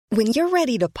When you're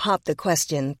ready to pop the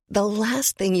question, the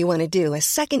last thing you want to do is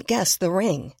second-guess the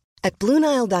ring. At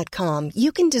BlueNile.com,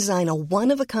 you can design a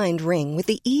one-of-a-kind ring with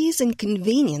the ease and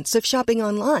convenience of shopping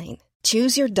online.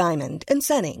 Choose your diamond and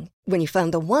setting. When you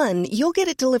find the one, you'll get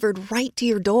it delivered right to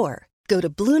your door. Go to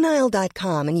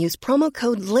BlueNile.com and use promo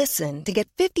code LISTEN to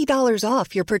get $50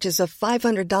 off your purchase of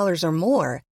 $500 or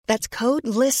more. That's code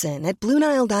LISTEN at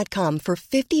BlueNile.com for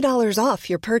 $50 off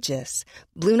your purchase.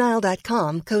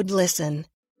 BlueNile.com, code LISTEN.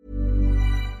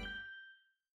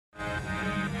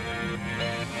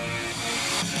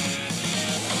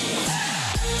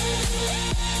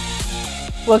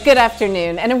 Well, good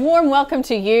afternoon and a warm welcome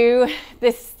to you.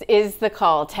 This is The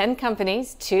Call, 10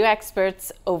 companies, 2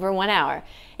 experts over 1 hour.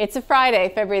 It's a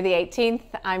Friday, February the 18th.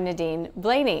 I'm Nadine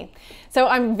Blaney. So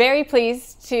I'm very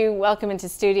pleased to welcome into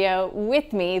studio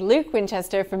with me Luke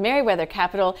Winchester from Merriweather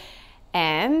Capital,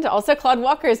 and also Claude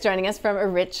Walker is joining us from A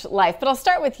Rich Life. But I'll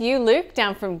start with you, Luke,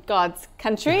 down from God's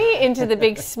country into the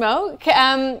big smoke.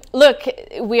 Look,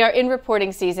 we are in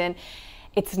reporting season.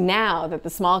 It's now that the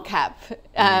small cap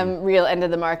real end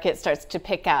of the market starts to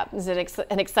pick up. Is it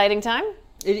an exciting time?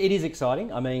 It is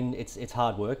exciting. I mean, it's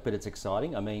hard work, but it's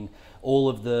exciting. I mean, all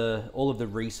of the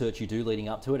research you do leading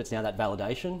up to it, it's now that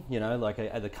validation. You know, like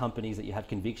are the companies that you have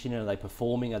conviction in, are they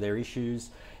performing? Are there issues?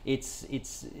 It's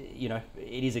you know,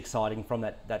 it is exciting from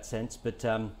that sense. But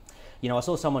you know, I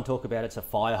saw someone talk about it's a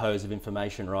fire hose of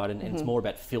information, right? And it's more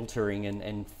about filtering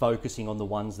and focusing on the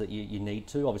ones that you need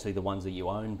to. Obviously, the ones that you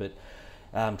own, but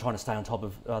trying to stay on top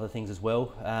of other things as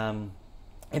well.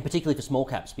 And particularly for small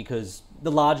caps, because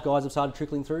the large guys have started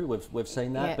trickling through. We've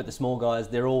seen that, but the small guys,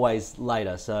 they're always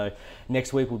later. So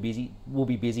next week we'll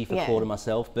be busy for quarter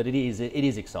myself, but it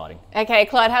is exciting. Okay,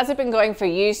 Claude, how's it been going for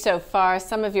you so far?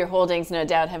 Some of your holdings, no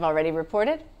doubt, have already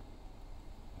reported.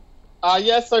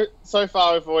 So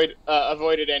far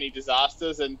avoided any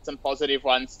disasters and some positive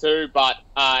ones too. But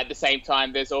at the same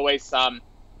time, there's always some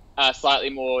slightly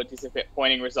more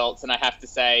disappointing results, and I have to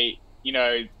say, you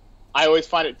know, I always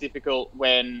find it difficult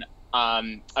when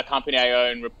a company I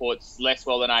own reports less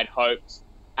well than I'd hoped,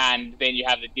 and then you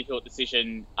have the difficult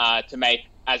decision to make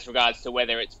as regards to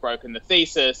whether it's broken the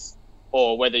thesis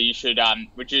or whether you should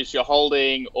reduce your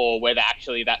holding, or whether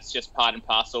actually that's just part and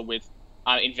parcel with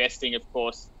investing, of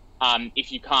course.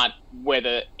 If you can't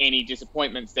weather any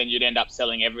disappointments, then you'd end up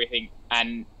selling everything,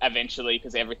 and eventually,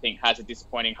 because everything has a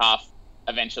disappointing half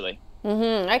eventually.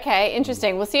 Okay,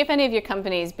 interesting. We'll see if any of your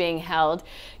companies being held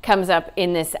comes up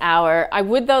in this hour. I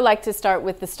would, though, like to start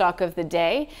with the stock of the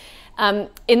day.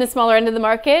 In the smaller end of the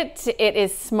market, it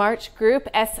is Smart Group,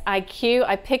 SIQ.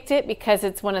 I picked it because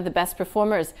it's one of the best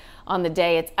performers on the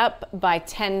day. It's up by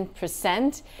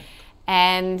 10%.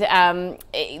 And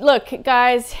look,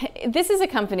 guys, this is a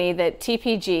company that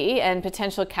TPG and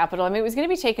Potential Capital, I mean, it was going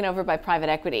to be taken over by private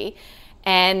equity.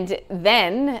 And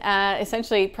then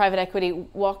essentially private equity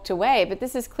walked away. But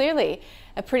this is clearly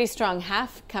a pretty strong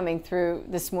half coming through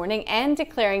this morning and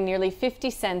declaring nearly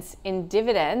 50 cents in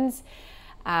dividends.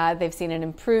 They've seen an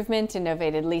improvement in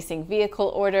novated leasing vehicle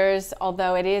orders,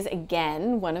 although it is,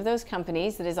 again, one of those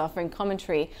companies that is offering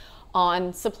commentary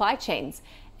on supply chains.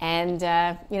 And,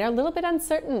 you know, a little bit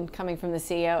uncertain coming from the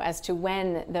CEO as to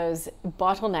when those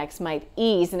bottlenecks might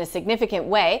ease in a significant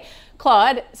way.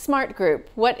 Claude, Smart Group,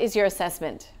 what is your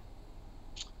assessment?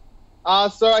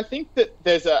 So I think that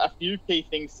there's a few key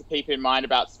things to keep in mind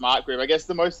about Smart Group. I guess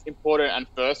the most important and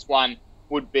first one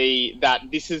would be that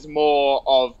this is more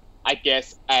of, I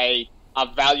guess, a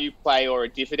value play or a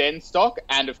dividend stock.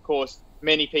 And of course,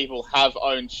 many people have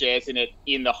owned shares in it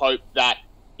in the hope that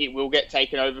it will get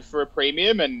taken over for a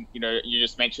premium. And, you know, you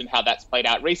just mentioned how that's played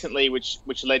out recently, which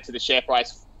led to the share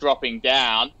price dropping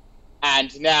down.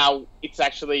 And now it's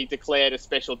actually declared a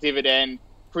special dividend,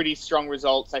 pretty strong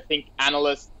results. I think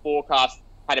analysts forecast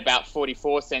had about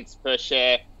 44 cents per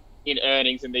share in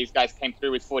earnings, and these guys came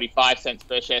through with 45 cents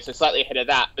per share. So slightly ahead of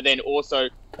that, but then also,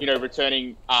 you know,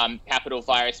 returning capital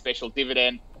via a special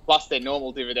dividend, plus their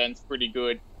normal dividends, pretty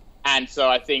good. And so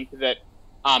I think that,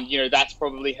 you know, that's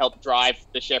probably helped drive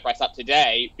the share price up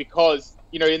today, because,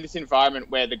 you know, in this environment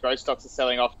where the growth stocks are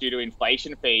selling off due to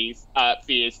inflation fears,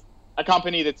 a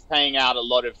company that's paying out a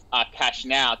lot of cash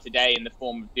now today in the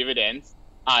form of dividends,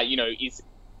 you know,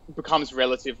 becomes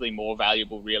relatively more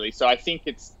valuable, really. So I think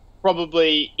it's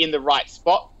probably in the right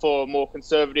spot for more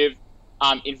conservative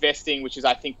investing, which is,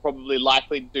 I think, probably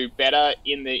likely to do better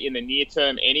in the near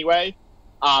term anyway.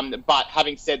 But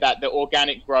having said that, the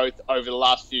organic growth over the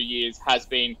last few years has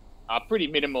been pretty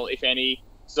minimal, if any.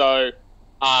 So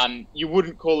you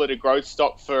wouldn't call it a growth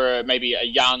stock for maybe a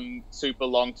young, super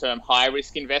long-term,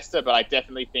 high-risk investor, but I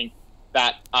definitely think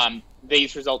that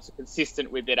these results are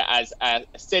consistent with it as a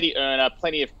steady earner,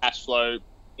 plenty of cash flow,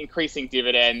 increasing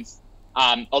dividends.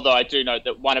 Although I do note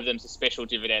that one of them's a special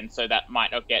dividend, so that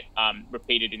might not get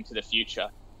repeated into the future.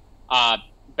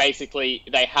 Basically,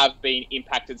 they have been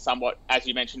impacted somewhat, as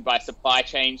you mentioned, by supply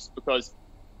chains, because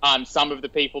some of the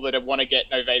people that want to get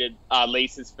novated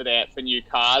leases for new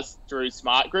cars through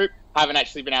Smart Group haven't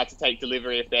actually been able to take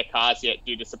delivery of their cars yet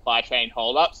due to supply chain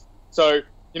holdups. So,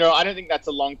 I don't think that's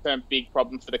a long-term big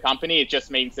problem for the company. It just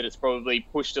means that it's probably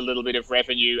pushed a little bit of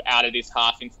revenue out of this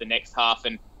half into the next half,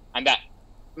 and that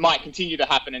might continue to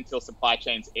happen until supply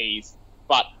chains ease.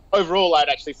 But overall, I'd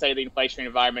actually say the inflationary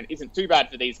environment isn't too bad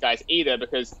for these guys either,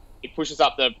 because it pushes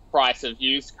up the price of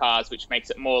used cars, which makes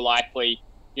it more likely,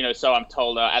 so I'm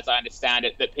told, as I understand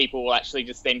it, that people will actually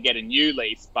just then get a new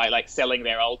lease by selling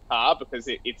their old car, because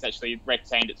it's actually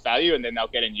retained its value, and then they'll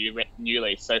get a new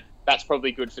lease. So that's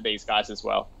probably good for these guys as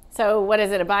well. So what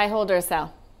is it, a buy, hold, or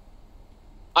sell?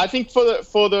 I think for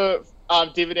the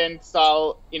dividend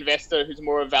style investor who's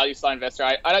more a value style investor,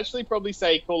 I'd actually probably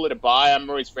say call it a buy. I'm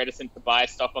always reticent to buy a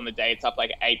stock on the day it's up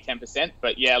 8-10%.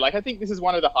 But yeah, I think this is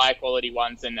one of the higher quality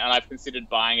ones, and I've considered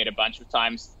buying it a bunch of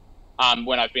times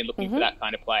when I've been looking for that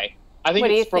kind of play. I think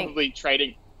it's probably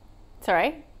trading.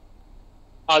 Sorry?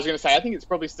 I was going to say, I think it's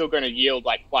probably still going to yield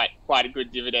quite a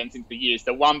good dividends into the years.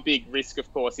 The one big risk,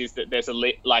 of course, is that there's a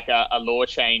law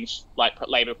change like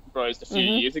Labor proposed a few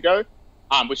years ago,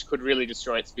 which could really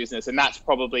destroy its business. And that's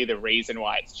probably the reason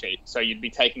why it's cheap. So you'd be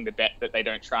taking the bet that they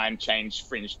don't try and change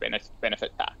fringe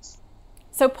benefit tax.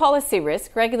 So policy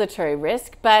risk, regulatory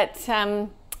risk, but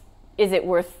is it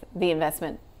worth the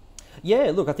investment?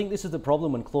 Yeah, look, I think this is the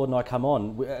problem when Claude and I come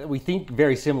on. We think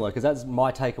very similar, because that's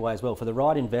my takeaway as well. For the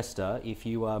right investor, if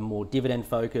you are more dividend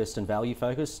focused and value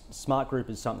focused, Smart Group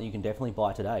is something you can definitely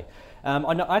buy today.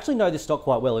 I actually know this stock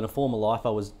quite well. In a former life, I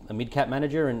was a mid-cap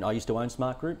manager and I used to own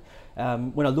Smart Group.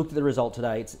 When I looked at the result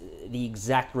today, it's the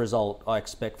exact result I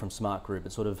expect from Smart Group.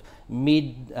 It's sort of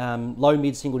low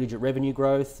mid single digit revenue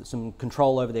growth, some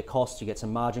control over their costs, you get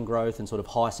some margin growth, and sort of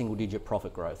high single digit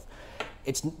profit growth.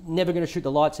 It's never going to shoot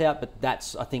the lights out, but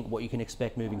that's, I think, what you can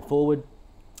expect moving forward.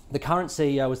 The current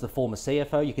CEO is the former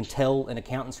CFO. You can tell an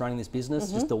accountant's running this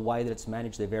business, just the way that it's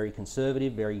managed. They're very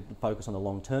conservative, very focused on the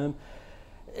long term.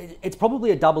 It's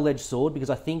probably a double-edged sword, because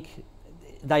I think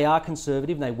they are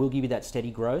conservative and they will give you that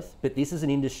steady growth. But this is an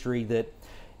industry that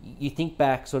you think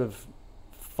back sort of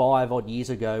 5 odd years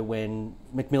ago when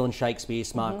Macmillan Shakespeare,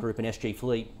 Smart Group and SG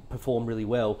Fleet performed really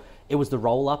well. It was the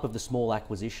roll-up of the small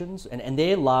acquisitions, and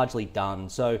they're largely done.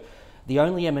 So the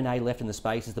only M&A left in the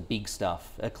space is the big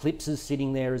stuff. Eclipse is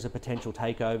sitting there as a potential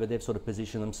takeover. They've sort of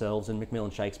positioned themselves, and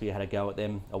Macmillan Shakespeare had a go at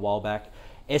them a while back.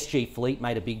 SG Fleet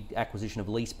made a big acquisition of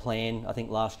Lease Plan, I think,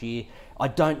 last year. I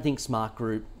don't think Smart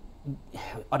Group,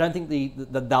 I don't think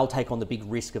they'll take on the big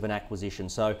risk of an acquisition.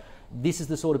 So this is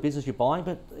the sort of business you're buying,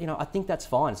 but I think that's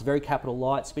fine. It's very capital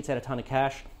light, spits out a ton of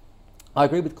cash. I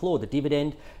agree with Claude, the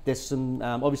dividend, there's some,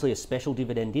 obviously a special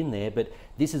dividend in there, but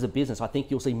this is a business. I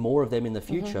think you'll see more of them in the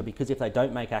future, because if they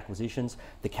don't make acquisitions,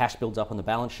 the cash builds up on the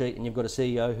balance sheet, and you've got a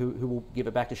CEO who will give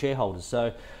it back to shareholders.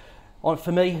 So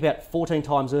for me, about 14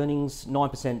 times earnings,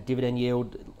 9% dividend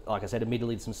yield, like I said,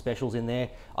 admittedly some specials in there.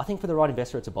 I think for the right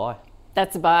investor, it's a buy.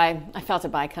 That's a buy. I felt a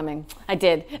buy coming. I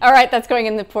did. All right, that's going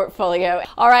in the portfolio.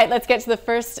 All right, let's get to the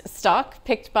first stock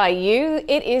picked by you.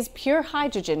 It is Pure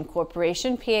Hydrogen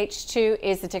Corporation. PH2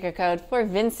 is the ticker code for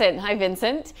Vincent. Hi,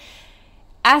 Vincent.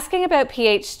 Asking about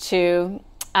PH2,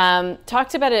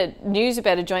 talked about news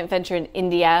about a joint venture in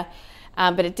India,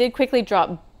 but it did quickly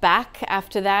drop back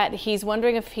after that. He's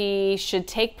wondering if he should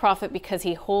take profit because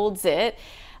he holds it.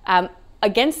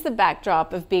 Against the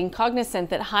backdrop of being cognizant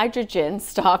that hydrogen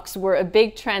stocks were a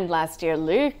big trend last year,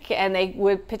 Luke, and they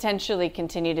would potentially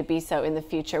continue to be so in the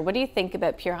future. What do you think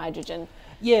about Pure Hydrogen?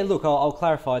 Yeah, look, I'll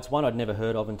clarify. It's one I'd never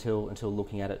heard of until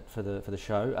looking at it for the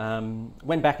show.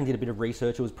 Went back and did a bit of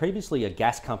research. It was previously a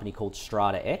gas company called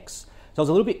Strata X. So I was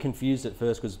a little bit confused at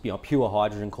first because, Pure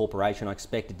Hydrogen Corporation, I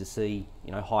expected to see,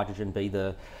 hydrogen be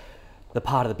the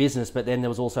part of the business, but then there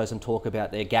was also some talk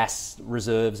about their gas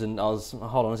reserves, and I was,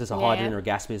 hold on, is this a hydrogen or a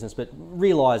gas business? But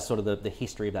realised sort of the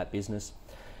history of that business.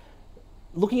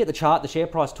 Looking at the chart, the share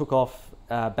price took off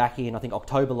back in, I think,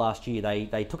 October last year.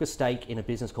 They took a stake in a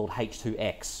business called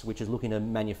H2X, which is looking to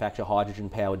manufacture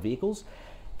hydrogen-powered vehicles.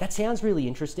 That sounds really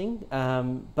interesting,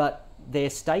 but their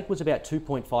stake was about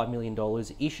 $2.5 million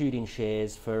issued in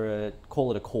shares for,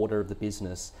 call it a quarter of the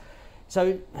business.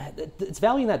 So it's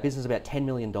valuing that business about $10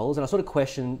 million. And I sort of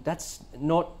question, that's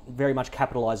not very much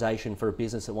capitalisation for a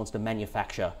business that wants to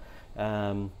manufacture.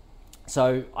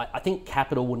 So I think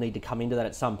capital will need to come into that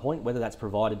at some point, whether that's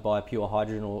provided by Pure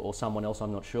Hydrogen or someone else,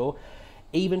 I'm not sure.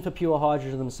 even for pure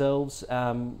hydrogen themselves,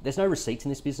 there's no receipts in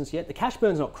this business yet. The cash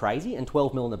burn's not crazy, and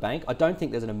 12 mil in the bank. I don't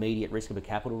think there's an immediate risk of a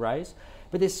capital raise,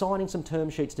 but they're signing some term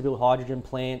sheets to build hydrogen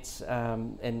plants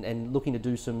and looking to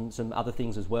do some other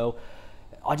things as well.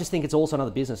 I just think it's also another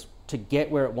business. To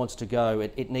get where it wants to go,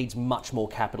 it needs much more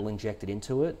capital injected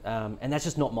into it, and that's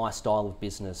just not my style of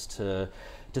business to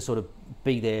sort of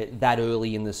be there that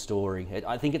early in the story.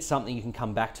 I think it's something you can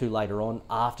come back to later on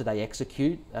after they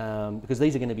execute, because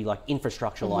these are going to be like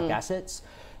infrastructure-like assets,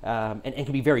 and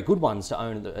can be very good ones to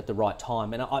own at the right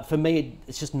time. And for me,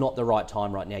 it's just not the right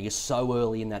time right now. You're so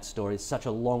early in that story. It's such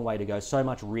a long way to go, so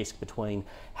much risk between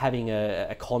having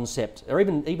a concept, or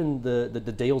even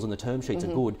the deals and the term sheets are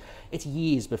good. It's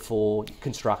years before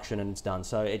construction and it's done.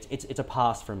 So it's a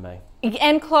pass from me.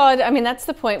 And Claude, I mean, that's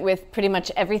the point with pretty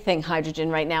much everything hydrogen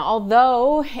right now.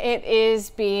 Although it is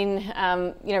being,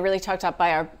 really talked up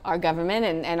by our government,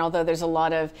 and although there's a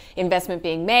lot of investment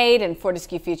being made, and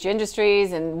Fortescue Future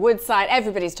Industries and Woodside,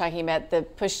 everybody's talking about the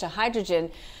push to hydrogen,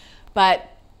 but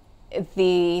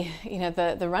the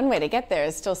runway to get there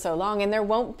is still so long, and there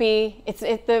won't be.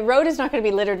 The road is not going to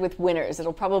be littered with winners.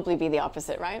 It'll probably be the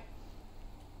opposite, right?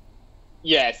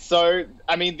 Yeah, so,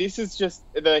 I mean, this is just,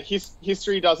 the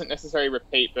history doesn't necessarily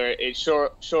repeat, but it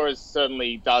sure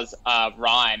certainly does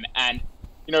rhyme. And,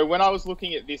 when I was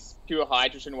looking at this pure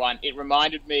hydrogen one, it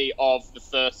reminded me of the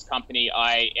first company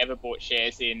I ever bought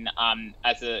shares in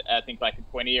as I think like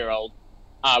a 20-year-old,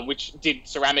 which did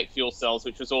ceramic fuel cells,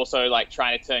 which was also like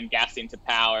trying to turn gas into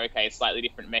power. Okay, a slightly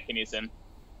different mechanism.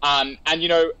 And,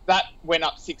 that went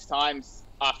up 6 times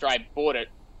after I bought it,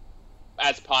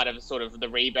 as part of sort of the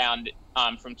rebound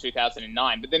from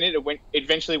 2009, but then it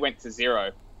eventually went to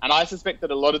zero. And I suspect that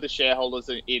a lot of the shareholders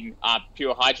in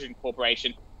Pure Hydrogen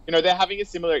Corporation, they're having a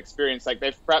similar experience. Like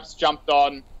they've perhaps jumped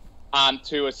on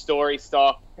to a story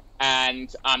stock,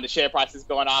 and the share price has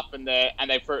gone up, and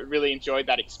they've really enjoyed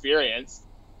that experience.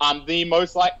 The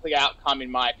most likely outcome,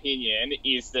 in my opinion,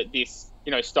 is that this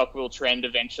stock will trend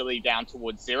eventually down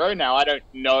towards zero. Now, I don't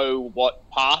know what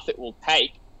path it will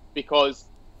take, because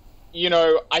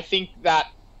I think that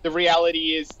the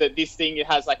reality is that this thing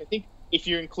has, like, I think if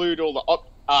you include all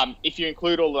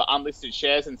the unlisted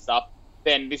shares and stuff,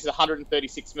 then this is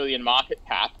 136 million market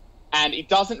cap, and it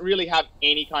doesn't really have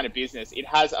any kind of business. It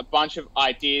has a bunch of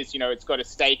ideas. It's got a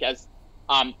stake as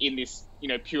in this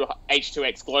pure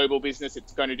H2X global business.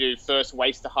 It's going to do first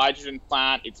waste to hydrogen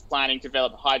plant. It's planning to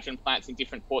develop hydrogen plants in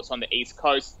different ports on the East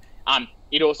Coast.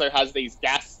 It also has these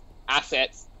gas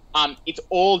assets. It's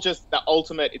all just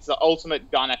it's the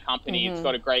ultimate gunner company.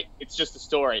 It's just a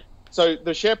story. So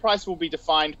the share price will be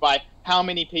defined by how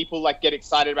many people get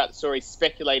excited about the story,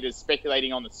 speculators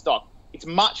speculating on the stock. It's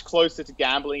much closer to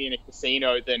gambling in a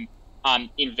casino than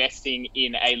investing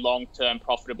in a long-term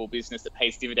profitable business that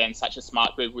pays dividends, such as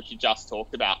Smart Group, which you just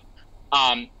talked about.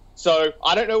 So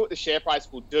I don't know what the share price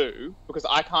will do, because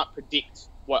I can't predict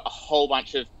what a whole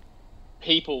bunch of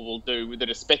people will do that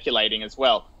are speculating as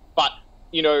well. But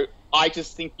I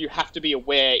just think you have to be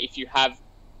aware, if you have,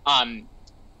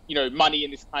 money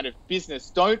in this kind of business,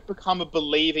 don't become a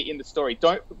believer in the story.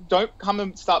 Don't come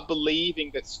and start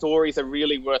believing that stories are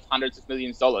really worth hundreds of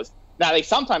millions of dollars. Now, they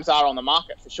sometimes are on the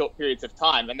market for short periods of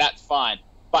time, and that's fine.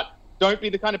 But don't be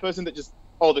the kind of person that just,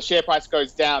 the share price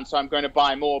goes down, so I'm going to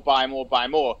buy more,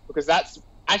 because that's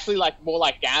actually more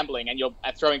like gambling, and you're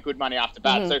throwing good money after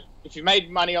bad. So if you made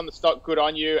money on the stock, good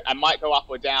on you. It might go up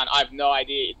or down. I have no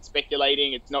idea. It's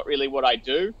speculating. It's not really what I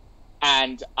do.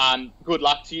 And good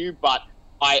luck to you. But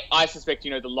I suspect,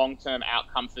 the long-term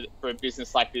outcome for a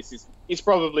business like this is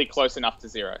probably close enough to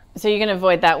zero. So you're going to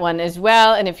avoid that one as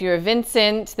well. And if you're a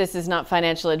Vincent, this is not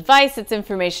financial advice. It's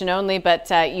information only, but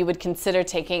you would consider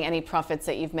taking any profits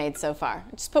that you've made so far.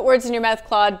 Just put words in your mouth,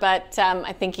 Claude, but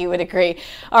I think you would agree.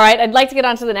 All right, I'd like to get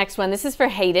on to the next one. This is for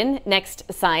Hayden, Next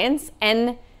Science,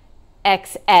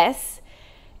 NXS.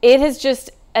 It has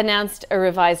just announced a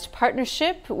revised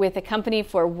partnership with a company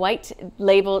for white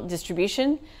label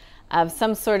distribution of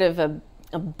some sort of a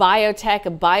biotech,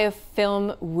 a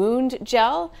biofilm wound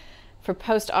gel for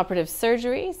post-operative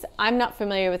surgeries. I'm not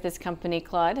familiar with this company,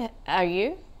 Claude. Are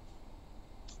you?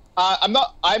 I'm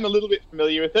not. I'm a little bit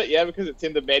familiar with it, yeah, because it's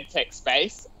in the medtech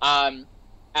space. And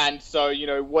so,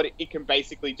 what it can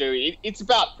basically do, it's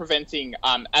about preventing,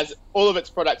 as all of its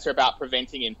products are about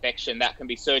preventing infection. That can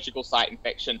be surgical site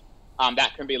infection.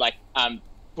 That can be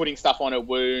putting stuff on a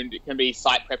wound. It can be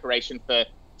site preparation for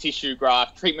tissue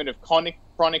graft, treatment of chronic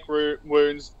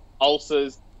wounds,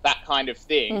 ulcers, that kind of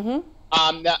thing.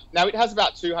 Now it has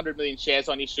about 200 million shares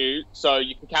on issue, so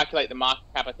you can calculate the market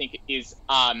cap. I think it is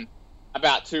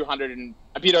about 200 and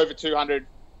a bit over 200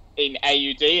 in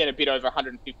AUD and a bit over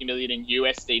 150 million in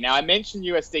USD. Now, I mentioned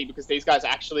USD because these guys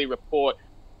actually report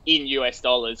in US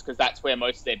dollars because that's where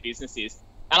most of their business is.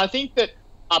 And I think that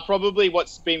probably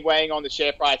what's been weighing on the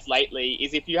share price lately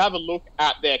is if you have a look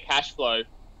at their cash flow,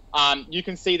 you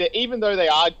can see that even though they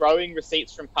are growing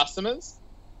receipts from customers,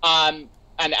 and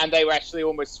they were actually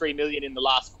almost 3 million in the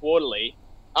last quarterly,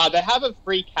 they have a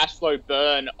free cash flow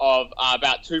burn of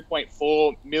about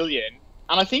 2.4 million.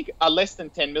 And I think less than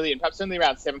 10 million, perhaps only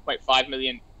around 7.5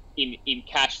 million in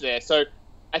cash there. So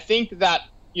I think that,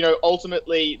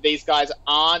 ultimately these guys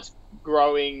aren't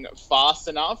growing fast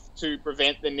enough to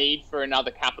prevent the need for another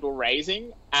capital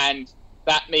raising. And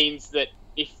that means that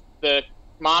if the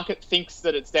market thinks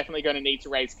that it's definitely going to need to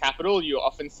raise capital, you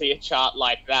often see a chart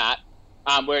like that,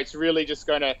 where it's really just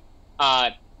going to,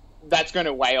 that's going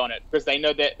to weigh on it because they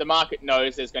know that the market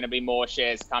knows there's going to be more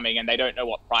shares coming and they don't know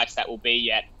what price that will be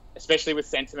yet, especially with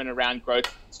sentiment around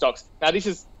growth stocks. Now, this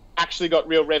has actually got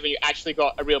real revenue, actually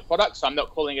got a real product, so I'm not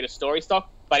calling it a story stock,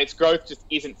 but its growth just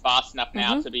isn't fast enough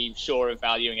now to be sure of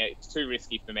valuing it. It's too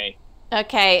risky for me.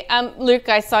 Okay. Luke,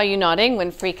 I saw you nodding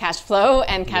when free cash flow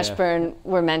and cash burn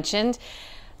were mentioned.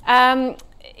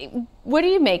 What do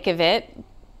you make of it?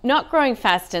 Not growing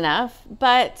fast enough,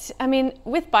 but I mean,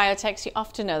 with biotechs, you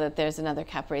often know that there's another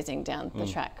cap raising down the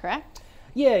track, correct?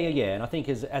 Yeah. And I think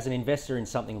as an investor in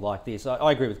something like this,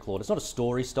 I agree with Claude. It's not a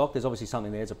story stock. There's obviously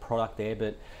something there, there's a product there,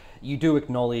 but you do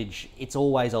acknowledge it's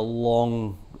always a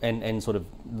long and sort of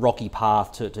rocky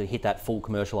path to hit that full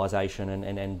commercialization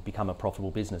and become a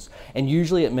profitable business. And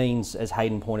usually it means, as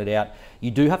Hayden pointed out, you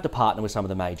do have to partner with some of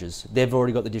the majors. They've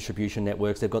already got the distribution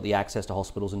networks, they've got the access to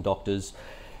hospitals and doctors.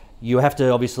 You have to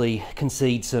obviously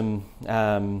concede some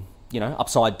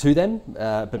upside to them,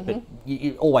 but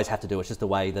you always have to do it. It's just the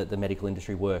way that the medical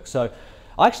industry works. So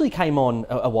I actually came on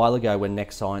a while ago when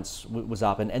Next Science was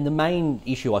up, and the main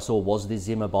issue I saw was the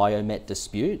Zimmer Biomet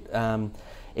dispute.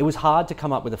 It was hard to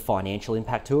come up with a financial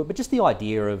impact to it, but just the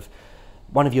idea of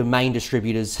one of your main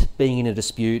distributors being in a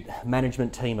dispute,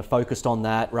 management team are focused on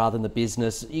that rather than the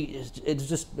business. It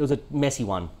was a messy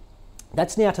one.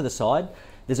 That's now to the side.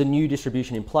 There's a new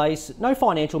distribution in place. No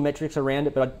financial metrics around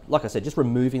it, but like I said, just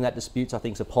removing that dispute I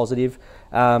think is a positive.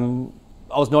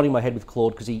 I was nodding my head with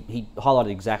Claude because he highlighted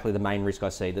exactly the main risk I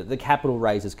see, that the capital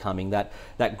raise is coming, that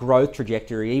growth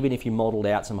trajectory, even if you modelled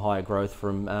out some higher growth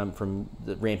from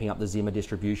the ramping up the Zimmer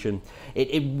distribution,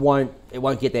 it won't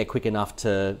get there quick enough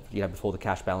to, before the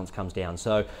cash balance comes down.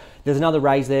 So there's another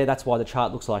raise there. That's why the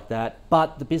chart looks like that.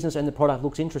 But the business and the product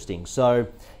looks interesting. So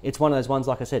it's one of those ones,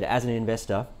 like I said, as an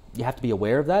investor, you have to be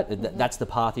aware of that. That's the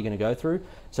path you're going to go through.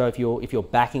 So if you're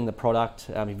backing the product,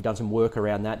 if you've done some work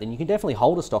around that, then you can definitely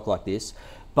hold a stock like this.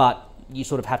 But you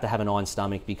sort of have to have an iron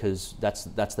stomach because that's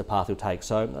the path you'll take.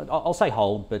 So I'll say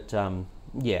hold, but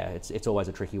it's always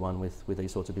a tricky one with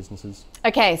these sorts of businesses.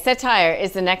 Okay, Cettire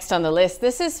is the next on the list.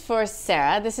 This is for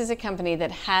Sarah. This is a company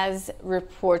that has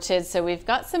reported, so we've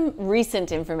got some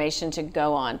recent information to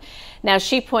go on. Now,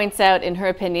 she points out, in her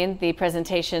opinion, the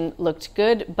presentation looked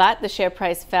good, but the share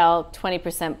price fell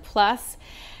 20% plus.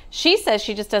 She says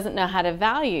she just doesn't know how to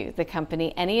value the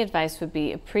company. Any advice would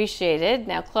be appreciated.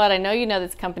 Now, Claude, I know you know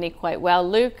this company quite well.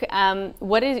 Luke,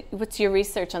 what's your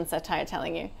research on Cettire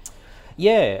telling you?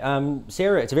 Yeah,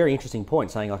 Sarah, it's a very interesting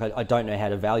point, saying like I don't know how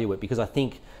to value it, because I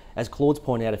think, as Claude's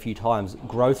pointed out a few times,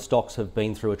 growth stocks have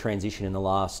been through a transition in the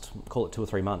last, call it 2 or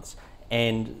 3 months,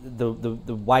 and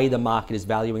the way the market is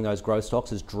valuing those growth stocks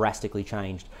has drastically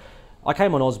changed. I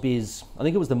came on Ausbiz, I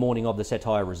think it was the morning of the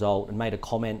Cettire result, and made a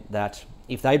comment that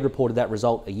if they'd reported that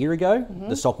result a year ago,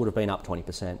 the stock would have been up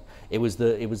 20%. It was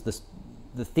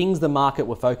the things the market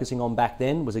were focusing on back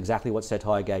then was exactly what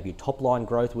Cettire gave you. Top line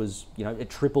growth was, it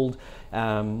tripled,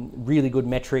 really good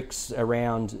metrics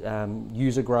around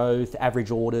user growth,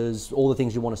 average orders, all the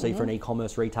things you want to see for an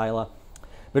e-commerce retailer.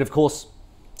 But of course,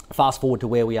 fast forward to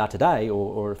where we are today,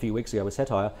 or a few weeks ago with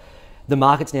Cettire, the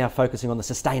market's now focusing on the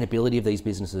sustainability of these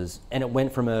businesses. And it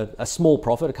went from a small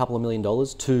profit, a couple of $1 million,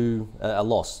 to a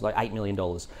loss, like $8 million.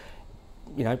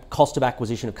 Cost of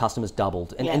acquisition of customers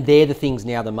doubled. And they're the things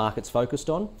now the market's focused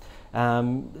on.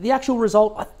 The actual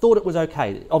result, I thought it was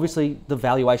okay. Obviously, the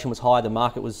valuation was high, the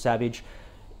market was savage.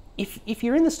 If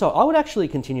you're in the stock, I would actually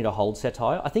continue to hold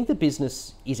Cettire. I think the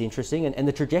business is interesting, and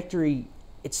the trajectory,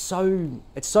 it's so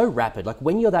rapid. Like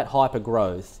when you're that hyper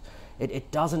growth,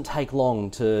 it doesn't take long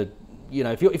to,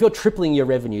 if you're tripling your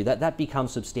revenue, that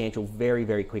becomes substantial very,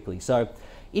 very quickly. So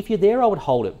if you're there, I would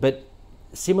hold it. But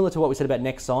similar to what we said about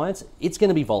Next Science, it's going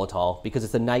to be volatile because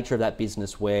it's the nature of that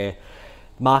business where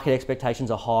market expectations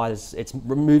are high. It's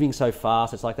moving so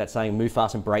fast. It's like that saying, move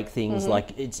fast and break things.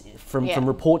 Like it's from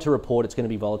report to report, it's going to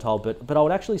be volatile, but I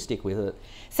would actually stick with it.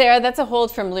 Sarah, that's a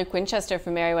hold from Luke Winchester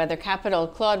from Merriweather Capital.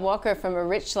 Claude Walker from A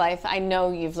Rich Life. I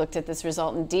know you've looked at this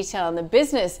result in detail and the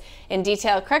business in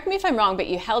detail. Correct me if I'm wrong, but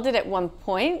you held it at one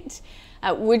point.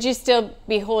 Would you still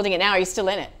be holding it now? Are you still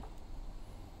in it?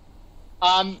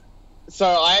 So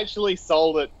I actually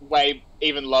sold it way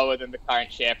even lower than the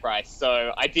current share price.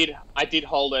 So I did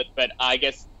hold it, but I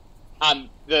guess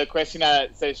the questioner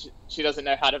says she doesn't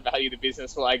know how to value the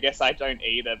business. Well, I guess I don't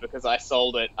either, because I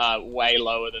sold it way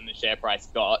lower than the share price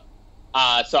got.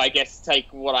 So I guess take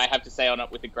what I have to say on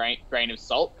it with a grain of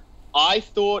salt. I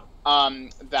thought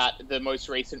that the most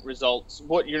recent results,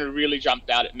 what really jumped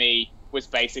out at me was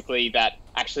basically that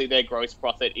actually their gross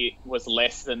profit was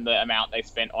less than the amount they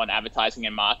spent on advertising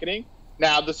and marketing.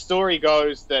 Now, the story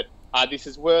goes that this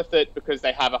is worth it because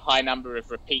they have a high number of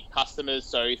repeat customers.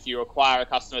 So if you acquire a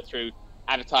customer through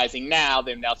advertising now,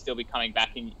 then they'll still be coming back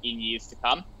in years to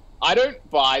come. I don't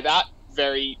buy that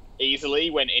very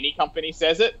easily when any company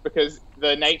says it, because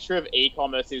the nature of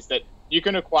e-commerce is that you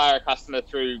can acquire a customer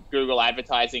through Google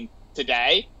advertising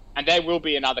today, and there will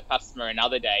be another customer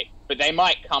another day, but they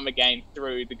might come again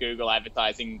through the Google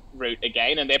advertising route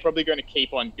again, and they're probably going to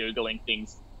keep on Googling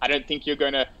things. I don't think you're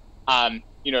going to,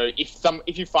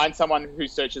 if you find someone who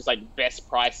searches like best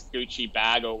price Gucci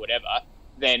bag or whatever,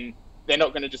 then they're not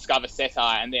going to discover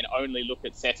Satire and then only look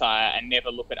at Satire and never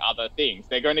look at other things.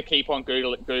 They're going to keep on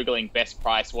Googling best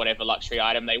price, whatever luxury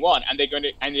item they want, and they're going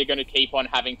to keep on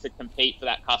having to compete for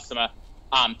that customer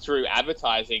through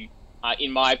advertising.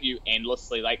 In my view,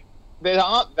 endlessly. Like, there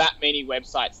aren't that many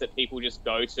websites that people just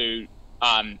go to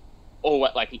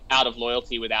out of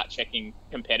loyalty without checking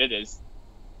competitors.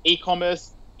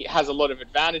 E-commerce, it has a lot of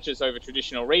advantages over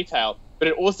traditional retail, but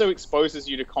it also exposes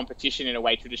you to competition in a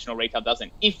way traditional retail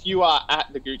doesn't. If you are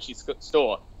at the Gucci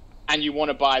store and you want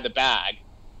to buy the bag,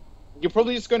 you're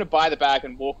probably just going to buy the bag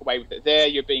and walk away with it there.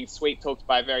 You're being sweet talked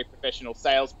by a very professional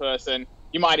salesperson.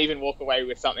 You might even walk away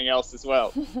with something else as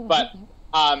well. But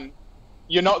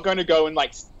you're not going to go and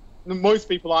most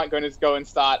people aren't going to go and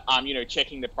start,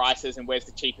 checking the prices and where's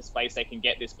the cheapest place they can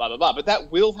get this, blah, blah, blah. But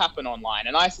that will happen online.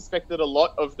 And I suspect that a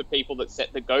lot of the people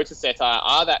that go to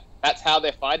Satire that's how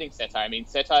they're finding Satire. I mean,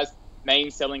 Satire's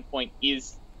main selling point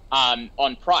is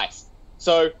on price.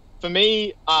 So for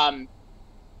me,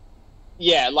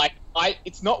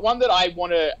 it's not one that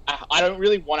I don't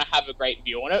really want to have a great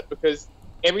view on it, because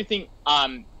everything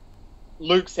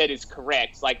Luke said is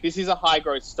correct. Like, this is a high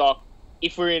growth stock.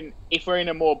 If we're in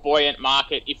a more buoyant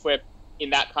market, if we're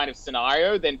in that kind of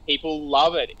scenario, then people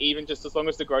love it, even just as long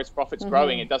as the gross profit's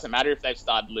growing. It doesn't matter if they've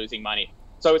started losing money.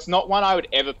 So it's not one I would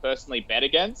ever personally bet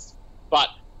against. But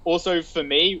also for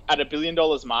me, at $1 billion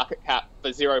market cap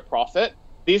for zero profit,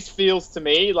 this feels to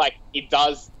me like it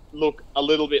does look a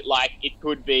little bit like it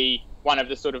could be one of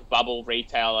the sort of bubble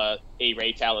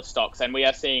e-retailer stocks. And we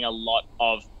are seeing a lot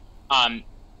of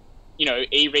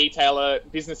e-retailer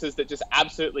businesses that just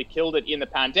absolutely killed it in the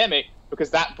pandemic,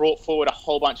 because that brought forward a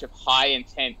whole bunch of high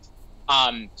intent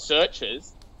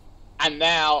searches. And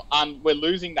now we're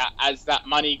losing that as that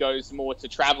money goes more to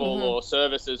travel or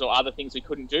services or other things we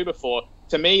couldn't do before.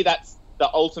 To me, that's the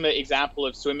ultimate example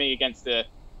of swimming against the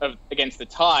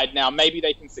tide. Now, maybe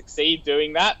they can succeed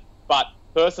doing that, but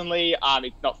personally,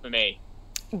 it's not for me.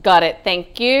 Got it.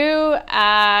 Thank you.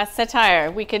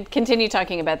 Satire. We could continue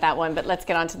talking about that one, but let's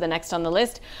get on to the next on the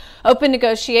list. Open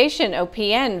Negotiation,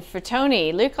 OPN, for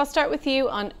Tony. Luke, I'll start with you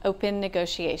on Open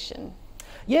Negotiation.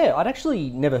 Yeah, I'd actually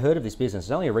never heard of this business.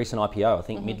 It's only a recent IPO, I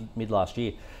think mid last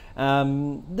year.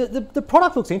 The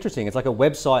product looks interesting. It's like a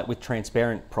website with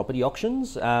transparent property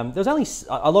auctions. I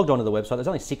logged onto the website. There's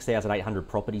only 6,800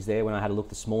 properties there when I had a look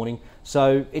this morning.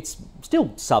 So it's still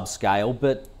subscale,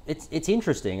 but it's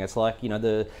interesting. It's like,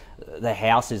 the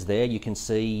house is there. You can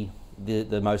see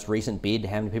the most recent bid,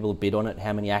 how many people have bid on it,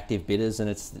 how many active bidders, and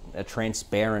it's a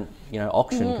transparent,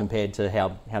 auction compared to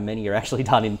how many are actually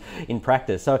done in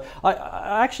practice. So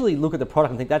I actually look at the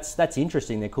product and think that's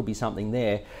interesting. There could be something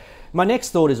there. My next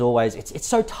thought is always, it's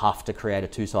so tough to create a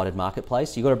two-sided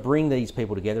marketplace. You've got to bring these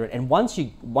people together, and once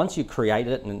you create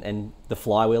it, and the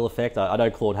flywheel effect, I know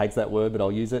Claude hates that word, but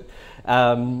I'll use it,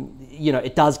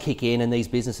 it does kick in, and these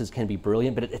businesses can be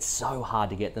brilliant, but it's so hard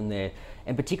to get them there.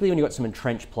 And particularly when you've got some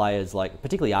entrenched players, like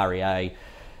particularly REA,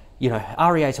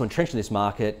 REA is so entrenched in this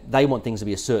market, they want things to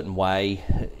be a certain way.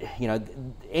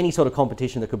 Any sort of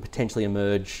competition that could potentially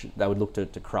emerge, they would look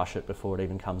to crush it before it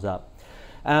even comes up.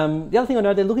 The other thing I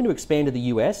know, they're looking to expand to the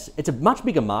US. It's a much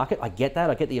bigger market. I get that.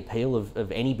 I get the appeal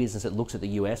of any business that looks at the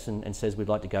US and says we'd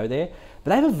like to go there. But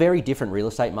they have a very different real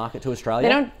estate market to Australia.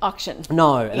 They don't auction.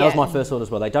 No, and that was my first thought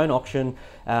as well. They don't auction.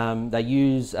 They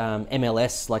use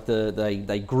MLS, like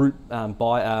they group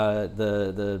buy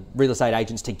the real estate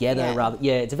agents together.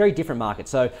 It's a very different market.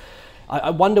 So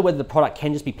I wonder whether the product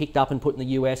can just be picked up and put in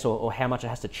the US or how much it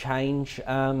has to change.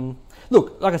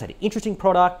 Look, like I said, interesting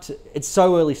product. It's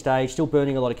so early stage, still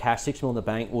burning a lot of cash, $6 million in the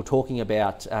bank. We're talking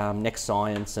about Next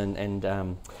Science and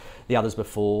the others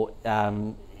before.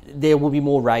 There will be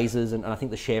more raises, and I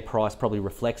think the share price probably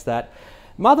reflects that.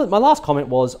 My last comment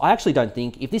was, I actually don't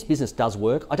think, if this business does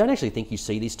work, I don't actually think you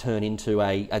see this turn into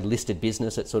a listed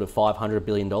business at sort of $500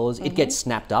 billion. It gets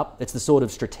snapped up. It's the sort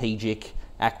of strategic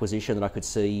acquisition that I could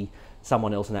see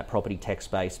someone else in that property tech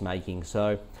space making.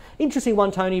 So, interesting one,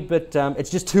 Tony, but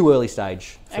it's just too early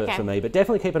stage for me. But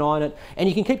definitely keep an eye on it. And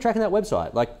you can keep tracking that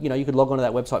website. Like, you could log onto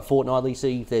that website fortnightly,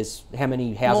 see if there's how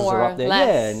many houses are up there. Less,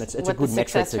 yeah, and it's a good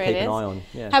metric to keep an eye on.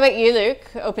 Yeah. How about you,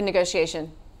 Luke? Open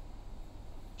negotiation.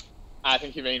 I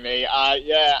think you mean me.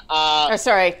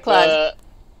 Sorry, Claude.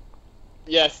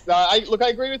 Yes, I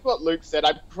agree with what Luke said.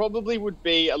 I probably would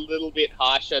be a little bit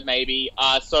harsher, maybe.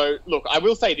 So, look, I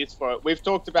will say this for it. We've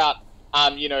talked about,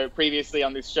 previously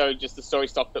on this show, just the story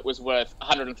stock that was worth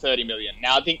 130 million.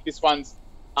 Now, I think this one's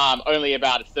only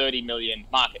about a 30 million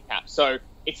market cap. So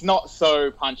it's not so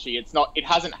punchy. It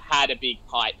hasn't had a big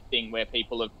hype thing where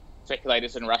people have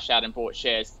speculators and rushed out and bought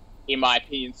shares, in my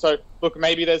opinion. So, look,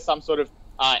 maybe there's some sort of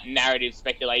narrative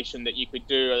speculation that you could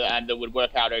do and that would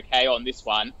work out okay on this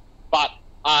one. But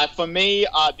for me,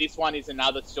 this one is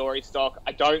another story stock.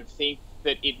 I don't think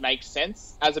that it makes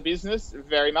sense as a business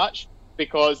very much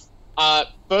because,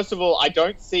 first of all, I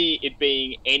don't see it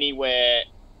being anywhere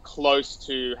close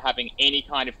to having any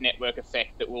kind of network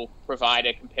effect that will provide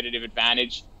a competitive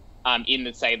advantage in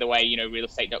the way,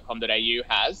 realestate.com.au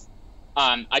has.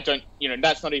 I don't,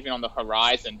 that's not even on the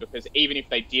horizon because even if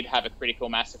they did have a critical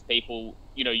mass of people,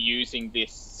 using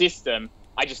this system,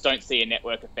 I just don't see a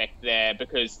network effect there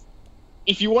because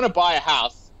if you want to buy a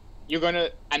house, you're going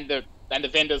to, and the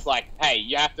vendor's like, hey,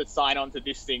 you have to sign on to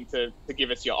this thing to give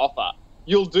us your offer.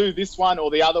 You'll do this one or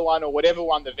the other one or whatever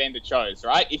one the vendor chose,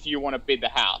 right? If you want to bid the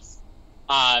house.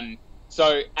 And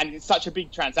it's such a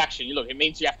big transaction. Look, it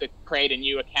means you have to create a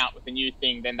new account with a new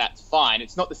thing, then that's fine.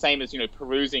 It's not the same as,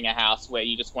 perusing a house where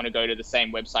you just want to go to the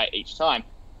same website each time.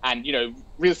 And,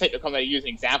 realestate.com, they use an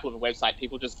example of a website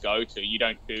people just go to. You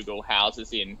don't Google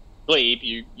houses in Glebe,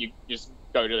 you just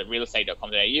go to the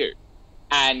realestate.com.au.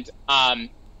 And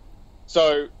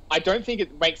so I don't think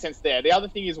it makes sense there. The other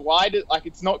thing is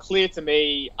it's not clear to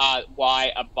me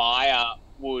why a buyer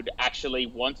would actually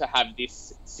want to have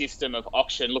this system of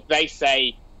auction. Look, they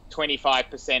say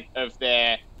 25% of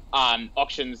their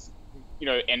auctions,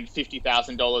 and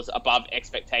 $50,000 above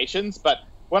expectations. But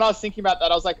when I was thinking about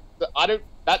that, I was like,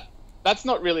 that's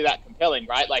not really that compelling,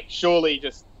 right? Like, surely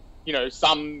just,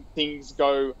 some things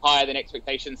go higher than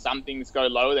expectations, some things go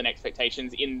lower than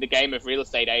expectations. In the game of real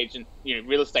estate agent,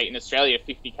 real estate in Australia,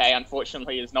 50K,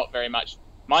 unfortunately, is not very much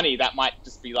money. That might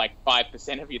just be like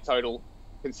 5% of your total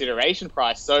consideration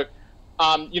price. So,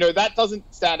 that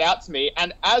doesn't stand out to me.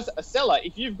 And as a seller,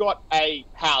 if you've got a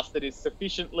house that is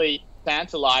sufficiently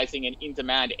tantalizing and in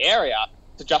demand area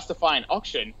to justify an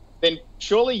auction, then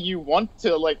surely you want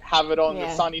to have it on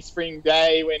the sunny spring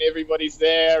day when everybody's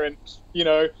there and,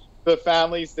 the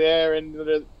family's there and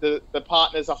the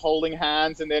partners are holding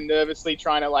hands and they're nervously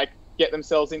trying to get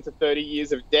themselves into 30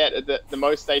 years of debt at the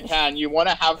most they can. You want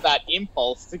to have that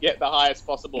impulse to get the highest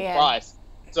possible price.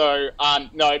 So,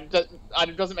 no,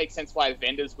 it doesn't make sense why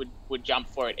vendors would jump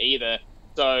for it either.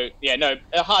 So,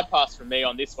 a hard pass from me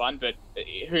on this one, but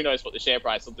who knows what the share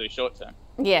price will do short term.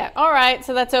 Yeah, all right,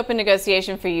 so that's open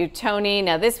negotiation for you, Tony.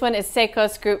 Now, this one is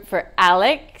Seikos Group for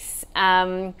Alex.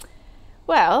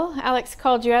 Well, Alex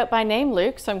called you out by name,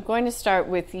 Luke, so I'm going to start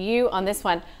with you on this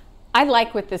one. I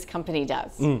like what this company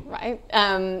does, right?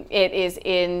 It is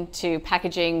into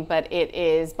packaging, but it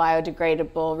is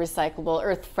biodegradable, recyclable,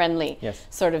 earth-friendly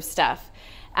sort of stuff.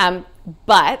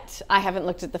 But I haven't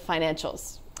looked at the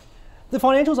financials. The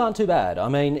financials aren't too bad. I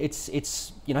mean, it's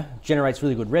generates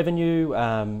really good revenue.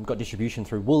 Got distribution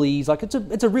through Woolies.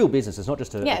 It's a real business. It's not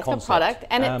just a concept. It's got product,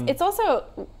 and it's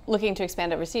also looking to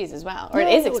expand overseas as well, or it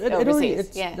is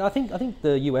overseas. I think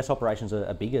the US operations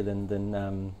are bigger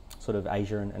than sort of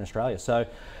Asia and Australia. So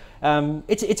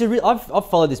it's a real. I've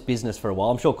followed this business for a while.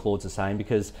 I'm sure Claude's the same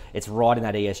because it's right in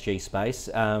that ESG space.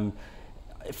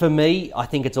 For me, I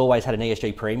think it's always had an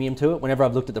ESG premium to it. Whenever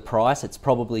I've looked at the price, it's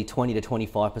probably 20 to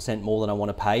 25% more than I want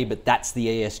to pay, but that's the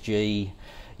ESG,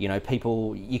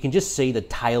 people, you can just see the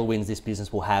tailwinds this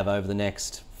business will have over the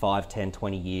next 5, 10,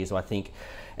 20 years. So I think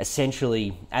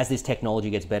essentially, as this technology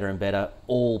gets better and better,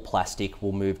 all plastic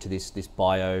will move to this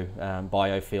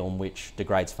biofilm, which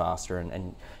degrades faster,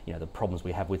 and the problems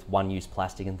we have with one-use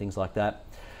plastic and things like that.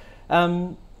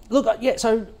 So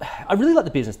I really like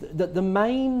the business. The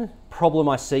main problem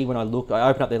I see when I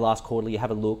open up their last quarterly, you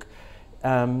have a look.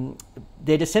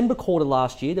 Their December quarter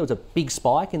last year, there was a big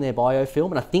spike in their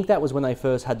biofilm, and I think that was when they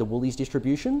first had the Woolies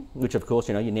distribution, which of course,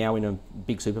 you're now in a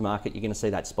big supermarket, you're going to see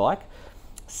that spike.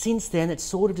 Since then, it's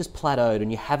sort of just plateaued, and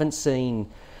you haven't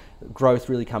seen growth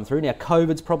really come through. Now,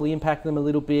 COVID's probably impacted them a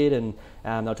little bit, and they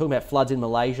were talking about floods in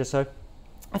Malaysia, so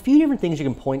a few different things you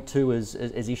can point to as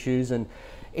issues, and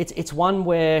it's one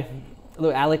where,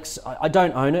 look, Alex, I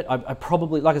don't own it. I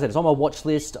probably, like I said, it's on my watch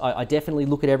list. I definitely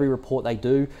look at every report they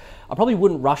do. I probably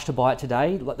wouldn't rush to buy it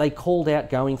today. They called out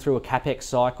going through a CapEx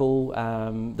cycle.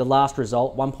 The last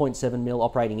result, 1.7 mil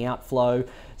operating outflow.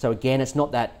 So again, it's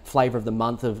not that flavour of the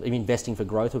month of investing for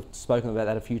growth. We've spoken about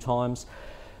that a few times.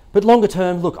 But longer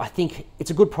term, look, I think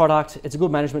it's a good product. It's a good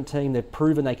management team. They've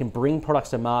proven they can bring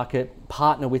products to market,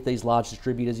 partner with these large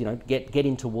distributors, get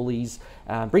into Woolies,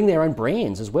 bring their own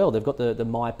brands as well. They've got the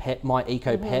My Pet, My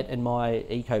Eco Pet and My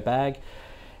Eco Bag.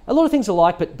 A lot of things I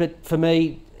like, but for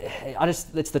me,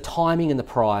 it's the timing and the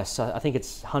price. I think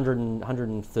it's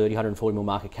 130, 140 mil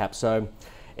market cap. So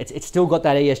it's still got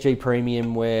that ESG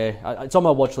premium where it's on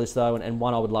my watch list though, and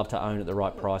one I would love to own at the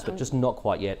right price, but just not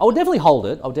quite yet. I'll definitely hold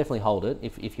it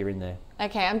if you're in there.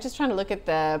 Okay, I'm just trying to look at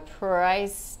the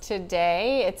price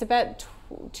today. It's about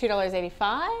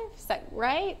 $2.85. Is that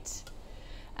right?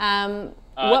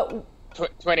 What?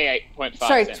 28.5.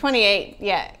 Sorry, cents. 28.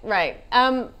 Yeah, right.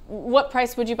 What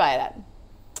price would you buy it at?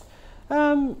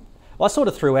 Well, I sort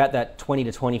of threw out that 20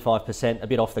 to 25%, a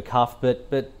bit off the cuff, but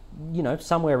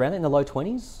somewhere around in the low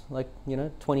 20s,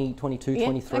 20, 22, yeah,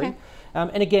 23. Okay.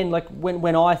 And again,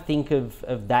 when I think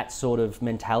of that sort of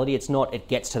mentality, it's not it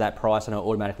gets to that price and I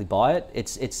automatically buy it.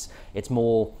 It's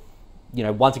more,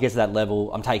 once it gets to that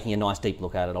level, I'm taking a nice deep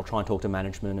look at it. I'll try and talk to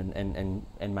management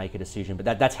and make a decision.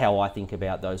 But that's how I think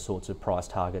about those sorts of price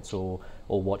targets or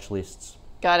watch lists.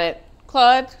 Got it.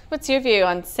 Claude, what's your view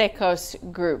on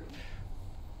SIQ Group?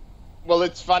 Well,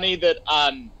 it's funny that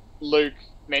Luke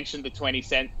mentioned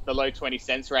the low 20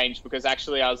 cents range, because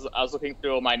actually I was looking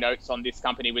through all my notes on this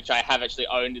company, which I have actually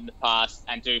owned in the past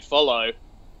and do follow.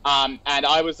 And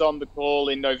I was on the call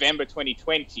in November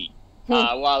 2020,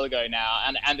 a while ago now,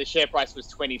 and the share price was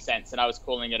 20 cents and I was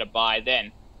calling it a buy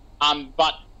then.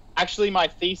 But actually my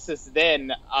thesis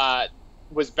then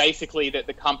was basically that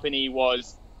the company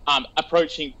was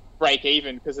approaching break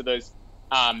even because of those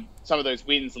some of those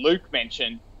wins Luke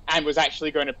mentioned, and was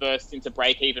actually going to burst into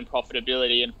break-even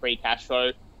profitability and free cash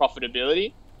flow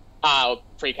profitability,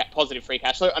 positive free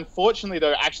cash flow. Unfortunately,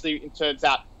 though, actually, it turns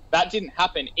out that didn't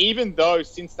happen, even though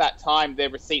since that time their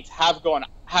receipts have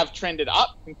trended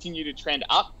up, continue to trend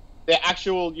up. Their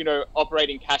actual,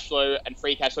 operating cash flow and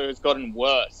free cash flow has gotten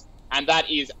worse. And that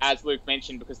is, as Luke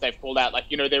mentioned, because they've pulled out,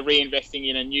 they're reinvesting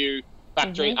in a new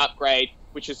factory upgrade,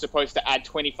 which is supposed to add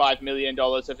 $25 million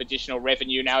of additional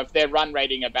revenue. Now, if they're run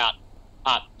rating about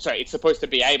it's supposed to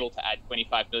be able to add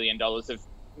 $25 million of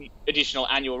additional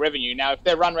annual revenue. Now, if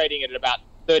they're run rating it at about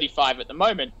 35 at the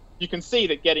moment, you can see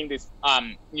that getting this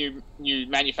new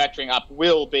manufacturing up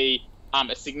will be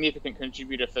a significant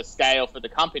contributor for scale for the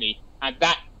company. And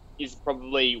that is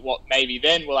probably what maybe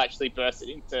then will actually burst it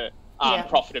into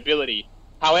profitability.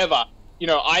 However,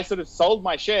 I sort of sold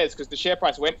my shares because the share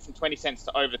price went from 20 cents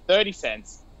to over 30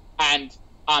 cents. And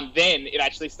then it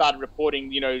actually started reporting,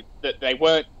 that they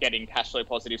weren't getting cash flow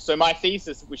positive. So my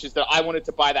thesis, which is that I wanted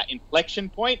to buy that inflection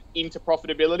point into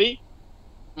profitability,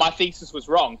 my thesis was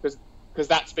wrong because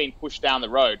that's been pushed down the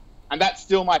road. And that's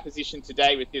still my position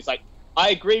today with this. I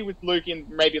agree with Luke in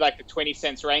maybe the 20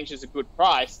 cents range is a good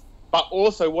price, but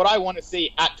also what I want to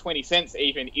see at 20 cents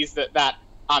even is that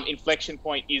inflection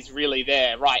point is really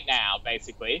there right now,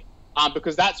 basically,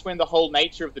 because that's when the whole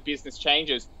nature of the business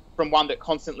changes from one that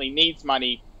constantly needs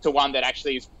money to one that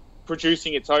actually is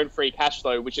producing its own free cash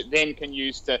flow, which it then can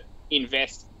use to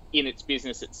invest in its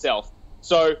business itself.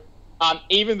 So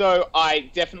even though I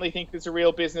definitely think it's a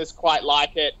real business, quite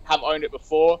like it, have owned it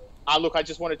before, look, I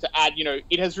just wanted to add,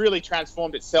 it has really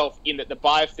transformed itself in that the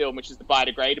biofilm, which is the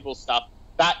biodegradable stuff,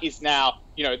 that is now,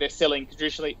 they're selling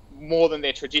traditionally more than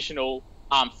their traditional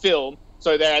film.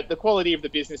 So the quality of the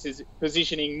business is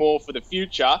positioning more for the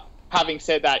future. Having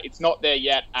said that, it's not there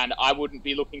yet, and I wouldn't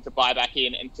be looking to buy back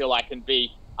in until I can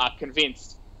be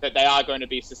convinced that they are going to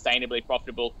be sustainably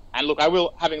profitable. And look,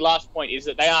 having last point is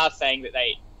that they are saying that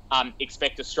they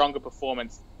expect a stronger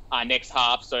performance next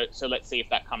half. So let's see if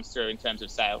that comes through in terms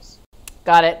of sales.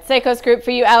 Got it. Seikos Group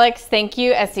for you, Alex. Thank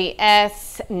you.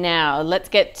 SES. Now, let's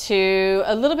get to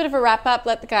a little bit of a wrap up.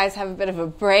 Let the guys have a bit of a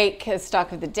break.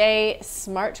 Stock of the day,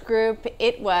 Smart Group.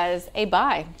 It was a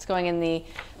buy. It's going in the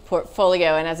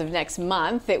portfolio, and as of next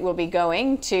month, it will be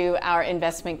going to our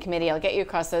investment committee. I'll get you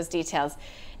across those details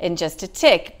in just a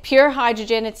tick. Pure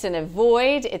Hydrogen, it's an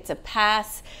avoid. It's a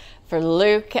pass for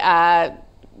Luke.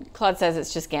 Claude says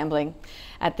it's just gambling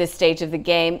at this stage of the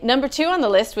game. Number 2 on the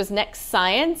list was Next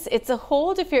Science. It's a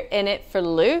hold if you're in it for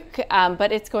Luke,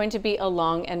 but it's going to be a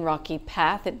long and rocky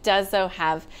path. It does, though,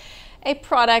 have a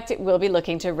product. It will be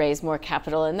looking to raise more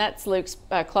capital, and that's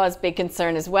Claude's big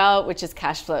concern as well, which is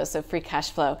cash flow, so free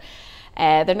cash flow.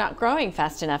 They're not growing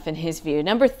fast enough in his view.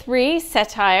 Number 3,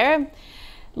 Satire.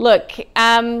 Look,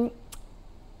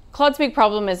 Claude's big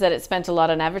problem is that it spent a lot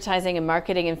on advertising and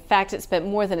marketing. In fact, it spent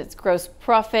more than its gross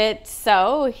profit,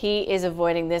 so he is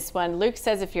avoiding this one. Luke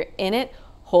says if you're in it,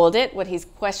 hold it. What he's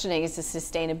questioning is the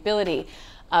sustainability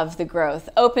of the growth.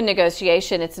 Open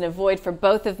negotiation, it's an avoid for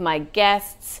both of my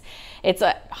guests. It's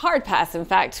a hard pass, in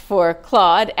fact, for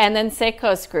Claude. And then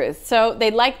Seikos Group. So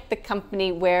they like the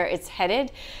company where it's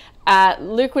headed.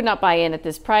 Luke would not buy in at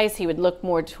this price. He would look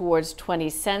more towards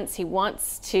 20 cents. He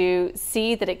wants to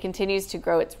see that it continues to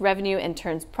grow its revenue and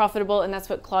turns profitable, and that's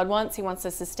what Claude wants. He wants a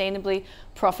sustainably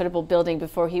profitable building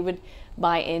before he would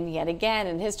buy in yet again,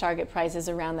 and his target price is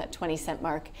around that 20-cent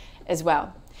mark as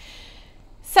well.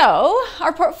 So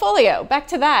our portfolio, back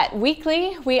to that.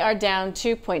 Weekly, we are down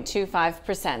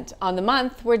 2.25%. On the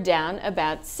month, we're down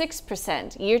about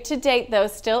 6%. Year to date, though,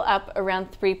 still up around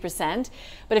 3%.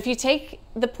 But if you take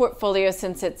the portfolio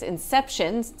since its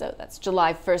inception, so that's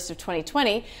July 1st of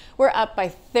 2020, we're up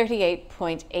by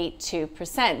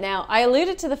 38.82%. Now, I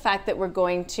alluded to the fact that we're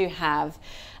going to have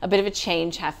a bit of a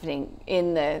change happening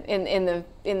in the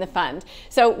fund.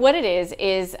 So what it is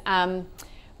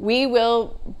we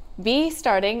will be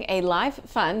starting a live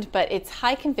fund, but it's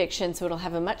high conviction, so it'll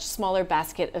have a much smaller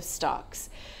basket of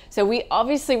stocks. So we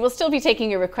obviously will still be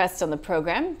taking your requests on the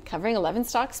program, covering 11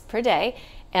 stocks per day,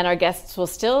 and our guests will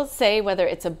still say whether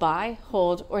it's a buy,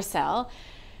 hold, or sell.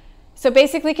 So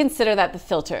basically consider that the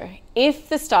filter. If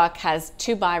the stock has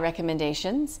 2 buy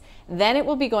recommendations, then it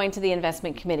will be going to the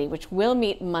investment committee, which will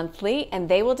meet monthly, and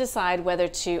they will decide whether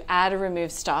to add or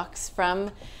remove stocks from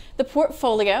the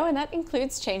portfolio, and that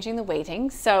includes changing the weighting.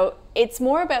 So it's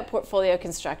more about portfolio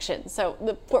construction. So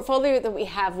the portfolio that we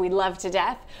have, we love to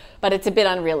death, but it's a bit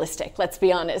unrealistic, let's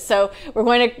be honest. So we're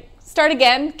going to start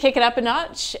again, kick it up a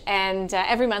notch, and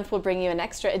every month we'll bring you an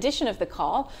extra edition of the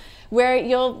call where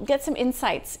you'll get some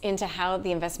insights into how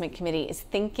the investment committee is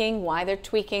thinking, why they're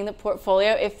tweaking the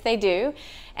portfolio, if they do.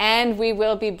 And we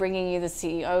will be bringing you the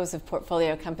CEOs of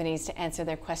portfolio companies to answer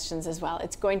their questions as well.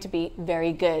 It's going to be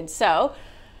very good. So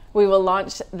we will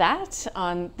launch that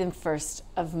on the 1st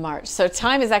of March. So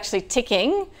time is actually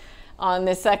ticking on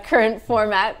this current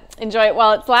format. Enjoy it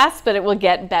while it lasts, but it will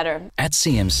get better. At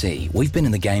CMC, we've been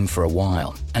in the game for a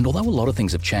while, and although a lot of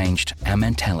things have changed, our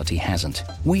mentality hasn't.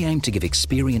 We aim to give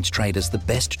experienced traders the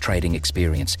best trading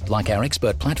experience, like our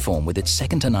expert platform with its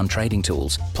second-to-none trading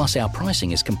tools, plus our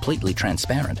pricing is completely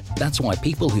transparent. That's why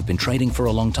people who've been trading for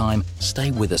a long time stay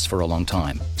with us for a long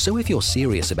time. So if you're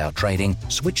serious about trading,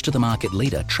 switch to the market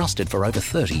leader trusted for over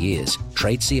 30 years.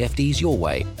 Trade CFDs your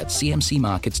way at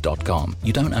cmcmarkets.com.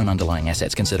 You don't own underlying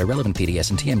assets. Consider relevant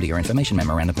PDS and TMD or information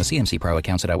memorandum for CMC Pro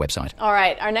accounts at our website. All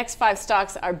right, our next 5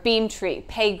 stocks are Beamtree,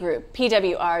 Pay Group,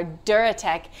 PWR,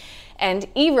 Duratec,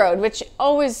 and eRoad, which I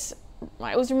always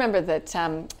remember that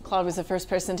Claude was the first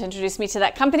person to introduce me to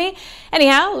that company.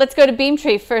 Anyhow, let's go to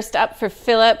Beamtree. First up for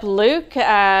Philip. Luke,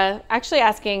 actually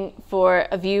asking for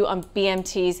a view on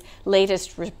BMT's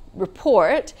latest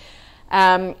report.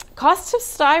 Costs have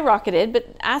skyrocketed,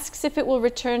 but asks if it will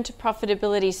return to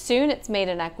profitability soon. It's made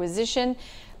an acquisition.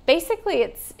 Basically,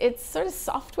 it's sort of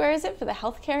software, is it, for the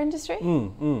healthcare industry?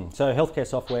 So healthcare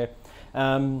software.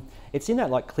 It's in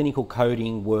that like clinical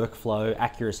coding, workflow,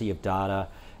 accuracy of data.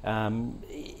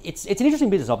 It's an interesting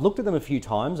business. I've looked at them a few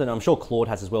times, and I'm sure Claude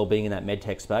has as well, being in that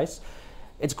medtech space.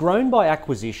 It's grown by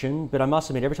acquisition, but I must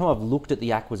admit, every time I've looked at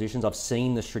the acquisitions, I've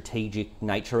seen the strategic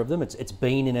nature of them. It's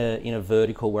been in a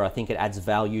vertical where I think it adds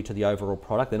value to the overall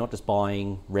product. They're not just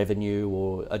buying revenue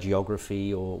or a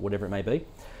geography or whatever it may be.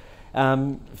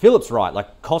 Philip's right,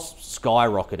 like costs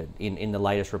skyrocketed in the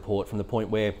latest report, from the point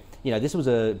where, this was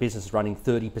a business running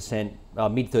 30%,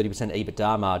 mid 30%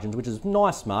 EBITDA margins, which is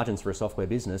nice margins for a software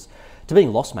business, to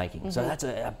being loss-making. Mm-hmm. So that's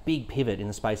a big pivot in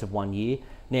the space of 1 year.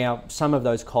 Now, some of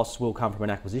those costs will come from an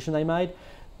acquisition they made,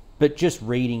 but just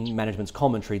reading management's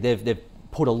commentary, they've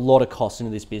put a lot of costs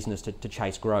into this business to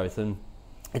chase growth. And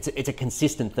it's a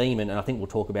consistent theme, and I think we'll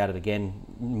talk about it again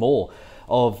more,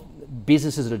 of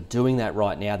businesses that are doing that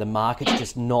right now. The market's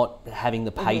just not having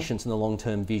the patience and the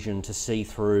long-term vision to see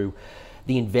through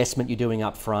the investment you're doing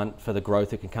up front for the growth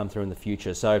that can come through in the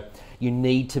future. So you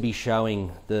need to be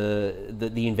showing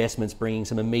the investments bringing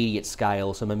some immediate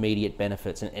scale, some immediate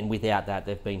benefits, and without that,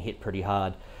 they've been hit pretty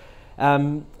hard.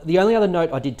 The only other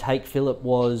note I did take, Philip,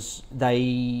 was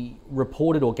they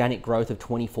reported organic growth of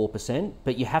 24%,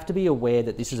 but you have to be aware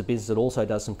that this is a business that also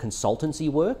does some consultancy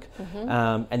work,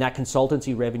 and that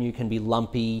consultancy revenue can be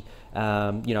lumpy,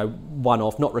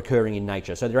 one-off, not recurring in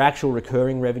nature. So their actual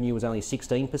recurring revenue was only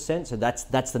 16%, so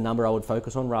that's the number I would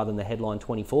focus on rather than the headline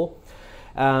 24.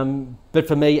 But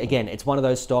for me, again, it's one of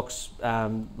those stocks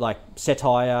like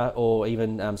Setire or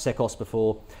even Secos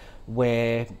before,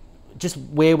 where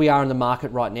we are in the market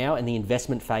right now and the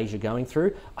investment phase you're going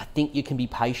through, I think you can be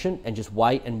patient and just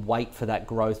wait for that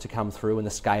growth to come through and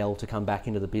the scale to come back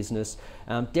into the business.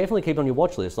 Definitely keep it on your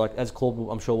watch list. Like, as Claude,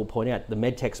 I'm sure will point out, the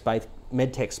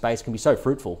medtech space can be so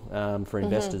fruitful for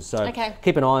investors. So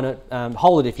keep an eye on it.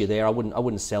 Hold it if you're there. I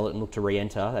wouldn't sell it and look to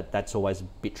re-enter. That's always a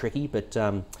bit tricky. But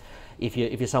if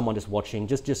you're someone just watching,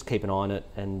 just keep an eye on it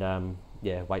and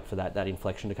wait for that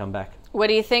inflection to come back. What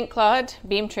do you think, Claude?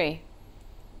 Beamtree.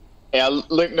 Yeah,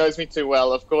 Luke knows me too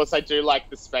well. Of course, I do like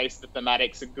the space. The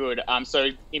thematics are good. So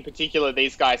in particular,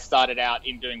 these guys started out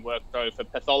in doing workflow for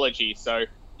pathology. So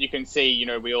you can see,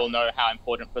 we all know how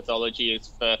important pathology is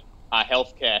for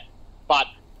healthcare. But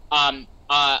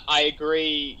I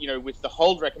agree, with the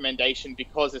hold recommendation,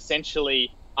 because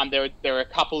essentially there are a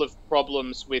couple of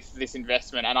problems with this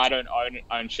investment, and I don't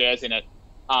own shares in it.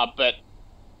 But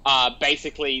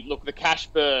basically, look, the cash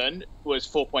burn was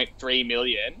 4.3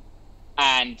 million.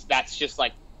 And that's just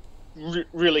like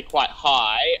really quite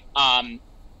high,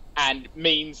 and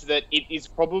means that it is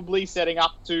probably setting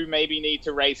up to maybe need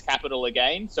to raise capital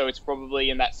again. So it's probably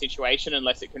in that situation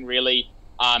unless it can really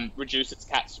reduce its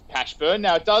cash burn.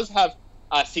 Now, it does have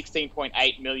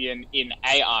 16.8 million in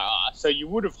ARR. So you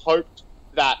would have hoped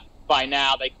that by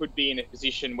now they could be in a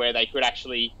position where they could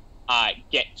actually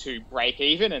get to break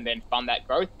even and then fund that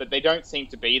growth, but they don't seem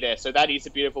to be there. So that is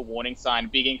a bit of a warning sign.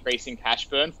 Big increase in cash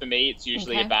burn, for me, it's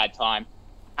usually a bad time.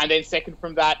 And then second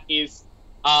from that is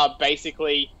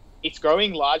basically it's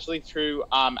growing largely through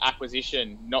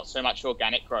acquisition, not so much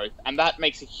organic growth. And that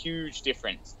makes a huge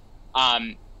difference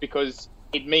because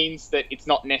it means that it's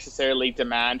not necessarily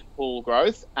demand pull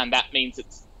growth. And that means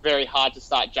it's very hard to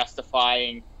start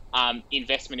justifying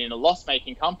investment in a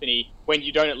loss-making company when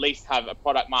you don't at least have a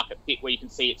product market fit where you can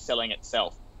see it selling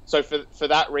itself. So for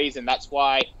that reason, that's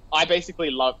why I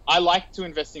basically I like to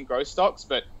invest in growth stocks,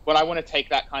 but when I want to take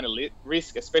that kind of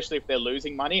risk, especially if they're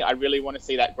losing money, I really want to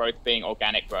see that growth being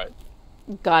organic growth.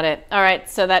 Got it. All right,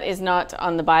 so that is not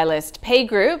on the buy list. Pay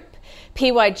Group,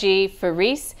 PYG for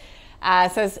Reese,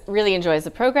 says really enjoys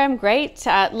the program. Great.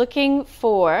 Looking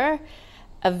for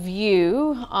a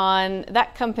view on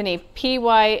that company,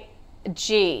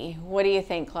 PYG. What do you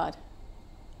think, Claude?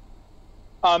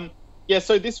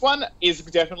 So this one is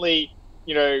definitely,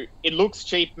 it looks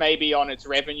cheap maybe on its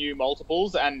revenue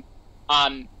multiples, and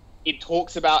it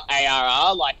talks about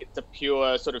ARR like it's a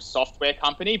pure sort of software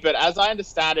company, but as I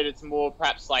understand it, it's more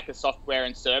perhaps like a software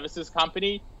and services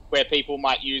company where people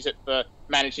might use it for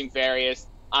managing various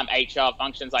HR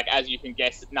functions, like, as you can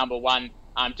guess, number one,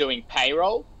 doing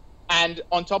payroll. And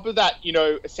on top of that,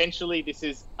 essentially this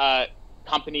is a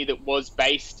company that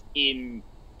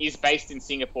is based in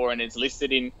Singapore and is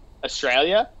listed in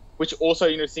Australia, which also,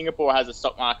 Singapore has a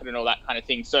stock market and all that kind of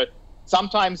thing. So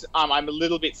sometimes I'm a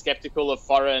little bit skeptical of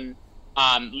foreign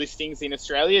listings in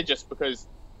Australia, just because,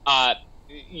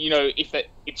 if it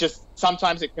just,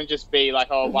 sometimes it can just be like,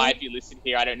 why have you listed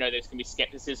here? I don't know. There's going to be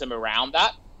skepticism around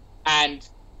that. And,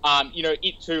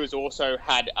 it too has also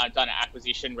had done an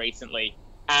acquisition recently.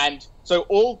 And so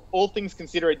all things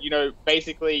considered,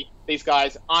 basically these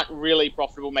guys aren't really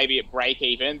profitable, maybe at break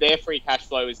even. Their free cash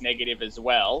flow is negative as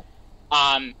well.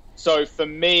 So for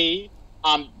me,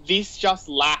 this just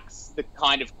lacks the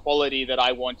kind of quality that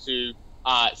I want to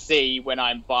see when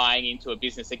I'm buying into a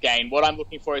business. Again, what I'm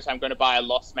looking for is I'm going to buy a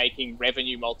loss-making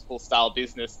revenue multiple style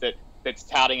business that's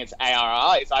touting its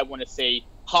ARR. Is I want to see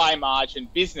high margin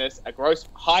business,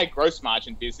 high gross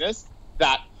margin business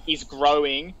that is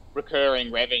growing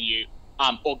recurring revenue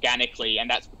organically, and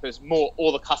that's because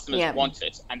all the customers want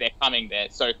it and they're coming there.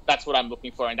 So that's what I'm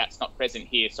looking for, and that's not present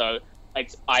here. So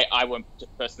I won't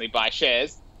personally buy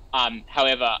shares.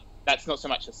 However, that's not so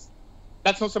much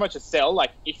a sell.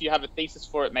 Like, if you have a thesis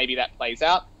for it, maybe that plays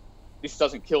out. This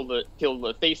doesn't kill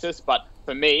the thesis, but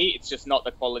for me, it's just not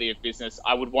the quality of business.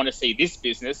 I would want to see this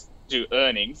business do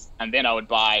earnings, and then I would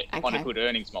buy on a good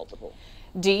earnings multiple.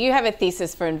 Do you have a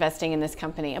thesis for investing in this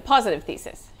company, a positive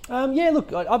thesis? Yeah,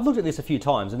 look, I've looked at this a few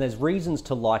times, and there's reasons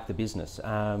to like the business.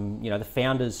 The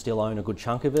founders still own a good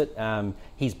chunk of it.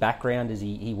 His background is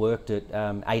he worked at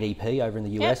ADP over in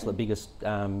the US, the biggest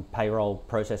payroll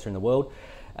processor in the world.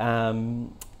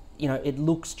 It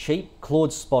looks cheap.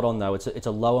 Claude's spot on though. It's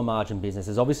a lower margin business.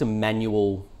 There's obviously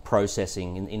manual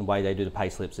processing in the way they do the pay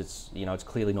slips. It's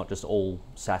clearly not just all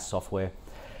SaaS software.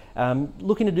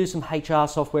 Looking to do some HR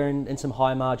software and some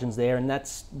high margins there, and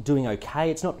that's doing okay.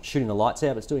 It's not shooting the lights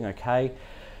out, but it's doing okay.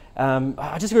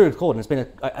 I just agree with Claude, and it's been,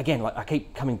 I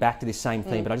keep coming back to this same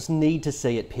theme, but I just need to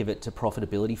see it pivot to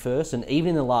profitability first. And even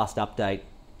in the last update,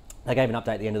 they gave an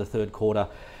update at the end of the third quarter.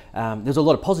 There's a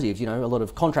lot of positives, a lot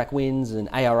of contract wins and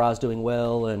ARR's doing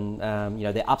well, and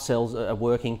their upsells are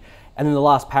working. And then the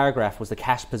last paragraph was the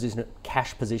cash position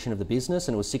of the business,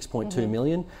 and it was 6.2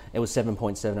 million. It was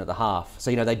 7.7 at the half.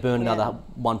 So they burned another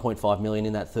 1.5 million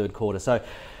in that third quarter. So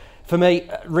for me,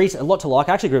 a lot to like.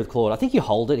 I actually agree with Claude. I think you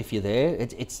hold it if you're there.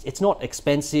 It's not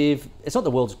expensive. It's not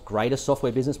the world's greatest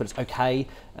software business, but it's okay.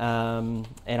 And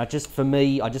I just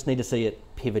need to see it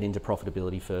pivot into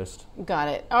profitability first. Got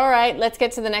it. All right, let's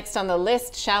get to the next on the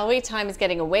list, shall we? Time is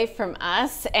getting away from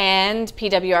us. And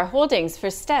PWR Holdings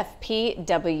for Steph,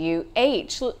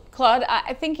 PWH. Claude,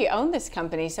 I think you own this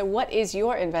company. So what is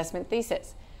your investment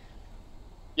thesis?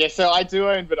 Yeah, so I do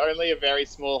own, but only a very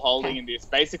small holding in this.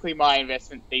 Basically, my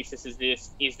investment thesis is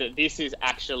that this is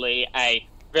actually a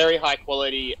very high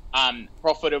quality,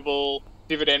 profitable,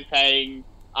 dividend-paying,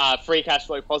 free cash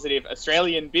flow positive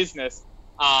Australian business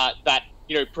that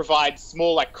provides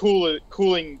small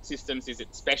cooling systems is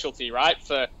its specialty, right?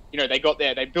 For they built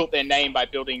their name by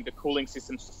building the cooling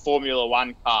systems for Formula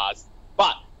One cars,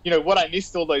 but what I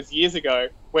missed all those years ago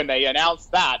when they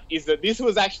announced that is that this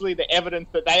was actually the evidence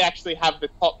that they actually have the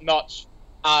top-notch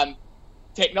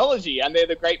technology and they're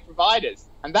the great providers.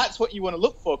 And that's what you want to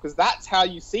look for, because that's how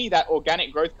you see that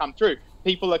organic growth come through.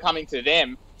 People are coming to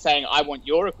them saying, I want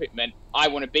your equipment, I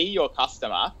want to be your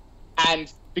customer.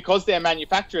 And because they're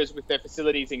manufacturers with their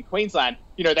facilities in Queensland,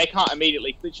 they can't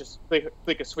immediately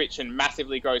click a switch and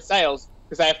massively grow sales,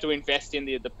 because they have to invest in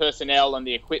the personnel and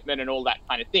the equipment and all that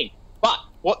kind of thing. But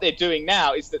what they're doing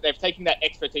now is that they've taken that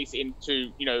expertise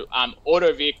into,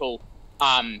 auto vehicle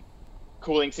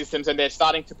cooling systems, and they're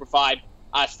starting to provide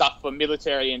stuff for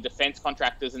military and defense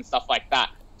contractors and stuff like that.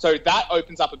 So that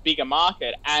opens up a bigger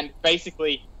market, and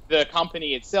basically the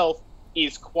company itself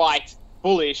is quite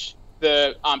bullish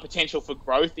the potential for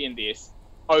growth in this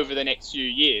over the next few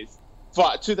years.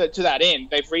 But to that end,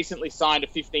 they've recently signed a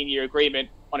 15-year agreement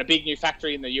on a big new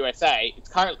factory in the USA. It's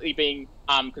currently being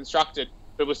constructed,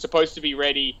 but was supposed to be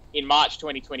ready in March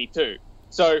 2022.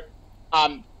 So,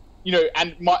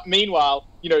 meanwhile,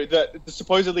 the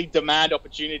supposedly demand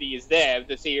opportunity is there.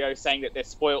 The CEO is saying that they're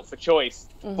spoilt for choice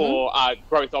for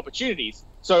growth opportunities.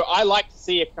 So I like to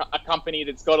see a company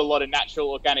that's got a lot of natural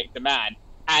organic demand.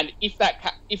 And if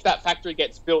that factory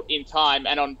gets built in time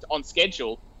and on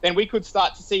schedule, then we could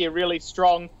start to see a really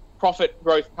strong profit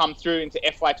growth come through into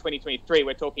FY 2023.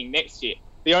 We're talking next year.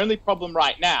 The only problem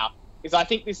right now is I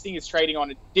think this thing is trading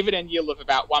on a dividend yield of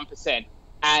about 1%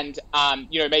 and,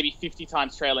 maybe 50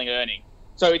 times trailing earning.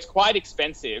 So it's quite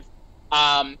expensive.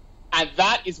 And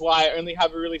that is why I only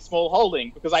have a really small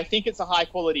holding, because I think it's a high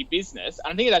quality business.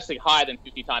 And I think it's actually higher than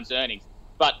 50 times earnings,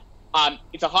 but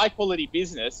it's a high quality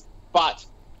business, but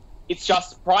it's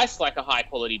just priced like a high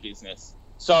quality business.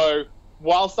 So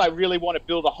whilst I really want to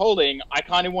build a holding, I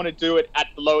kind of want to do it at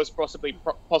the lowest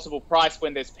possible price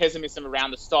when there's pessimism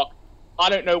around the stock. I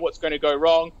don't know what's going to go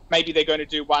wrong. Maybe they're going to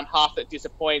do one half that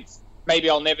disappoints. Maybe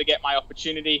I'll never get my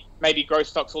opportunity. Maybe growth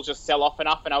stocks will just sell off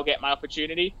enough and I'll get my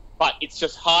opportunity. But it's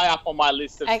just high up on my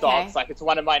list of stocks. Like, it's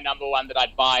one of my number one that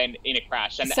I'd buy in a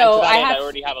crash. And to that end, I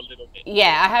already have a little bit.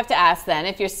 Yeah, I have to ask then,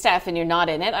 if you're Steph and you're not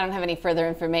in it, I don't have any further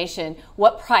information,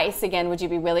 what price, again, would you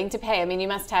be willing to pay? I mean, you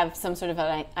must have some sort of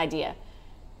an idea.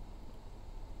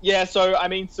 Yeah, so,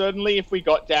 certainly if we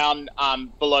got down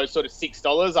below sort of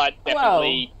 $6, I'd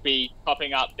definitely be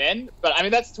popping up then. But,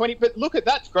 that's 20. But look at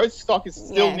that. Growth stock is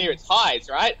still near its highs,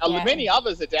 right? Yeah. Many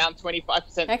others are down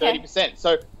 25%, 30%.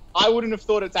 So I wouldn't have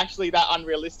thought it's actually that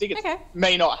unrealistic. It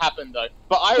may not happen, though.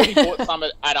 But I already bought some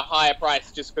at a higher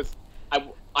price just because I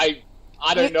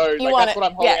don't know. That's what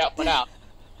I'm holding out for now.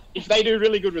 If they do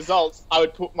really good results, I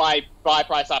would put my buy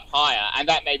price up higher, and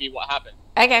that may be what happened.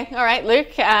 Okay, all right,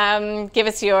 Luke, give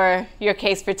us your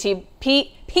case for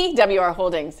PWR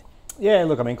Holdings. Yeah,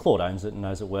 look, I mean, Claude owns it and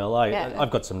knows it well.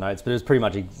 I've got some notes, but it was pretty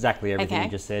much exactly everything you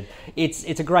just said.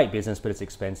 It's a great business, but it's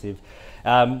expensive.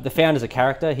 The founder's a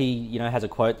character. He, has a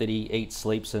quote that he eats,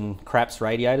 sleeps, and craps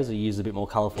radiators. He uses a bit more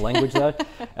colourful language, though.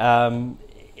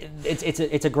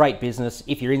 It's a great business.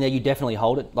 If you're in there, you definitely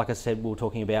hold it. Like I said, we were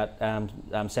talking about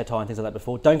satire and things like that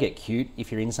before. Don't get cute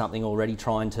if you're in something already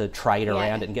trying to trade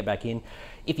around it and get back in.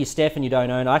 If you're Steph and you don't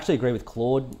own, I actually agree with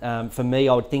Claude. For me,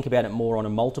 I would think about it more on a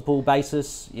multiple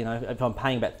basis. If I'm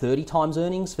paying about 30 times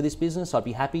earnings for this business, I'd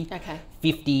be happy. Okay.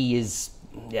 50 is,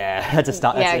 it's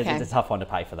a tough one to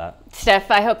pay for that. Steph,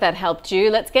 I hope that helped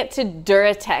you. Let's get to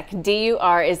Duratec.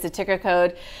 DUR is the ticker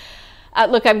code.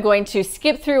 Look, I'm going to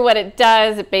skip through what it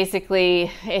does. It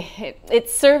basically,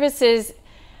 it services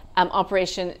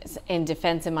operations in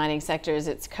defense and mining sectors.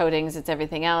 It's coatings, it's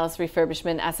everything else,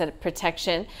 refurbishment, asset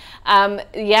protection.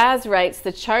 Yaz writes,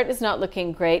 the chart is not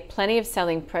looking great. Plenty of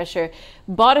selling pressure.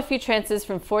 Bought a few tranches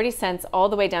from 40 cents all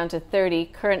the way down to 30.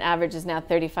 Current average is now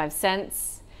 35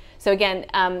 cents. So again,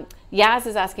 Yaz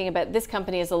is asking about this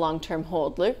company as a long-term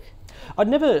hold. Luke? I'd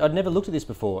never looked at this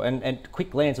before, and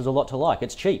quick glance, there's a lot to like.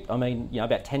 It's cheap. I mean,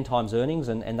 about 10 times earnings,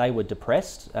 and they were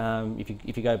depressed.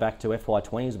 If you go back to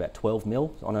FY20, it was about 12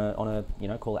 mil on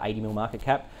a call it 80 mil market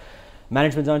cap.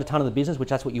 Management's owned a ton of the business, which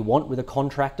that's what you want with a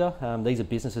contractor. These are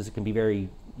businesses that can be very,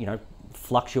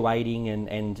 fluctuating,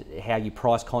 and how you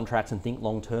price contracts and think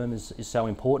long term is so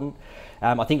important.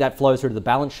 I think that flows through to the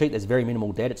balance sheet. There's very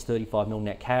minimal debt. It's 35 mil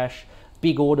net cash.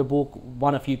 Big order book.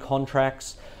 Won a few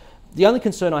contracts. The only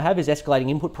concern I have is escalating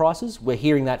input prices. We're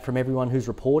hearing that from everyone who's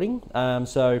reporting. Like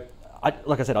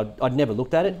I said, I'd never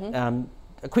looked at it.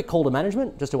 A quick call to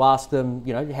management just to ask them,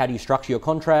 how do you structure your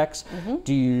contracts?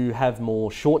 Do you have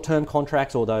more short-term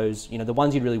contracts, or those, the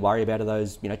ones you'd really worry about are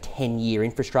those, 10-year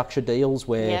infrastructure deals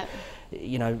where,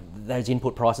 those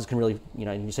input prices can really,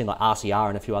 you've seen like RCR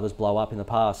and a few others blow up in the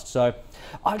past. So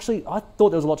I thought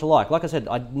there was a lot to like. Like I said,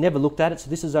 I'd never looked at it. So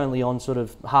this is only on sort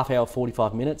of half hour,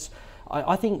 45 minutes.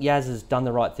 I think Yaz has done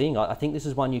the right thing. I think this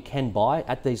is one you can buy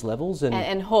at these levels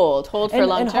and hold for long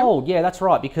term. And hold, yeah, that's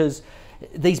right, because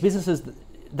these businesses,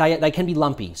 they can be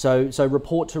lumpy. So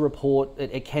report to report,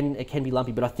 it can be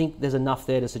lumpy. But I think there's enough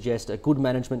there to suggest a good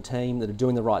management team that are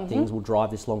doing the right things will drive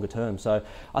this longer term. So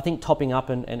I think topping up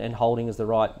and holding is the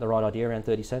right idea, around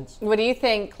 30 cents. What do you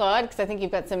think, Claude? Because I think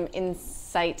you've got some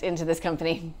insight into this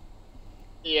company.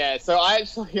 Yeah, so I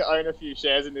actually own a few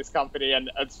shares in this company, and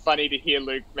it's funny to hear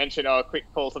Luke mention a quick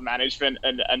call to management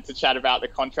and to chat about the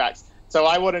contracts. So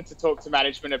I wanted to talk to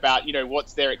management about,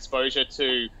 what's their exposure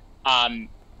to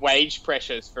wage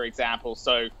pressures, for example.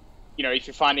 So, if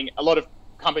you're finding, a lot of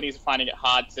companies are finding it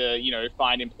hard to,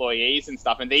 find employees and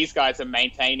stuff, and these guys are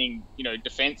maintaining,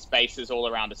 defence bases all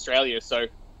around Australia. So,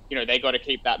 they got to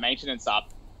keep that maintenance up.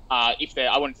 I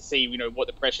wanted to see, what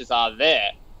the pressures are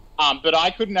there. But I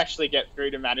couldn't actually get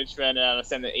through to management, and I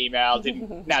sent the email.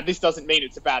 Now, this doesn't mean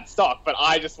it's a bad stock, but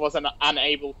I just wasn't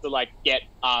unable to get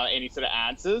any sort of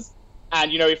answers.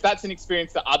 And if that's an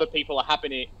experience that other people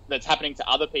that's happening to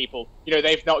other people,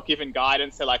 they've not given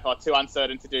guidance. They're like, too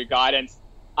uncertain to do guidance.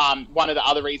 One of the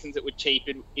other reasons it would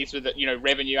cheapen is that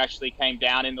revenue actually came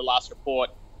down in the last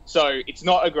report. So it's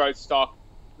not a growth stock.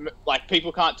 Like,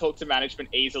 people can't talk to management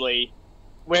easily.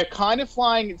 We're kind of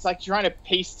flying, it's like trying to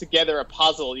piece together a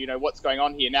puzzle, what's going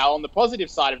on here. Now, on the positive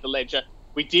side of the ledger,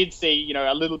 we did see,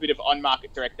 a little bit of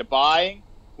on-market director buying.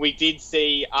 We did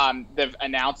see they've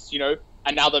announced,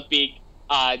 another big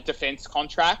defense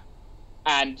contract.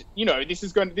 And,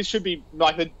 this should be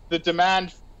like the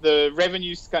demand, the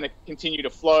revenue's going to continue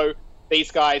to flow. These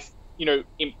guys,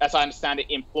 as I understand it,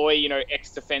 employ,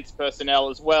 ex-defense personnel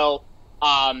as well.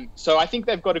 So I think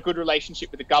they've got a good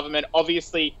relationship with the government.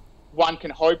 Obviously, one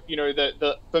can hope,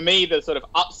 for me, the sort of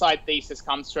upside thesis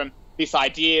comes from this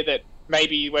idea that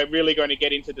maybe we're really going to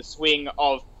get into the swing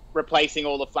of replacing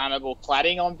all the flammable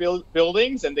cladding on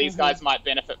buildings, and these guys might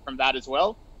benefit from that as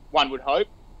well, one would hope.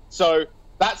 So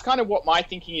that's kind of what my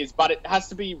thinking is, but it has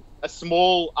to be a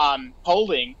small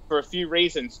holding for a few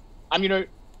reasons.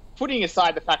 Putting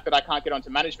aside the fact that I can't get onto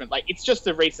management, it's just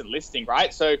a recent listing,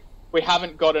 right? So we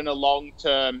haven't gotten a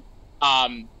long-term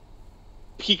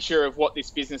picture of what this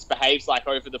business behaves like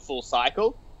over the full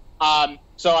cycle.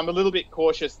 So I'm a little bit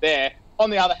cautious there. On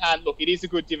the other hand, look, it is a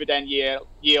good dividend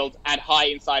yield and high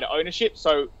insider ownership.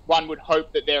 So one would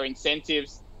hope that their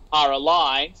incentives are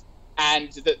aligned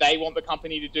and that they want the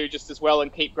company to do just as well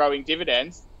and keep growing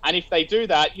dividends. And if they do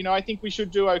that, I think we should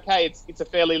do okay. It's a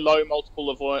fairly low multiple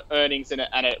of earnings and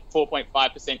a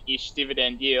 4.5%-ish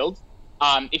dividend yield.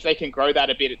 If they can grow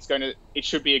that a bit, it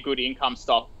should be a good income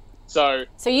stock. So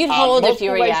you'd hold if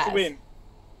you were Yaz.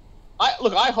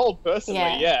 I hold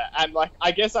personally, yeah. And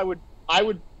I guess I would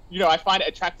I find it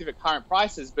attractive at current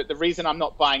prices, but the reason I'm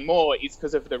not buying more is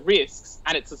because of the risks,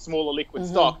 and it's a smaller liquid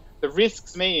stock. The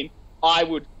risks mean I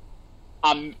would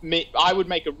make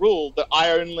a rule that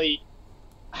I only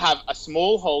have a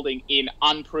small holding in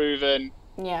unproven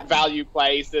value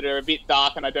plays that are a bit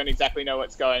dark and I don't exactly know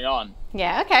what's going on.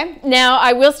 Yeah, okay. Now,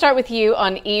 I will start with you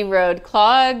on E-Road,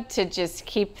 Claude, to just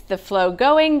keep the flow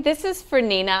going. This is for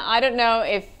Nina. I don't know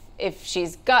if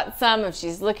she's got some, if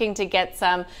she's looking to get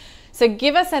some. So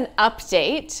give us an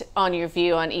update on your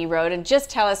view on E-Road and just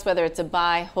tell us whether it's a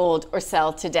buy, hold, or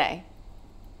sell today.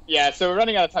 Yeah, so we're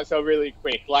running out of time, so really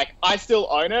quick. I still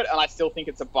own it and I still think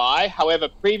it's a buy. However,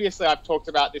 previously I've talked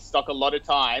about this stock a lot of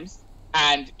times,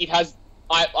 and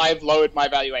I've lowered my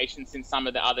valuation since some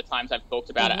of the other times I've talked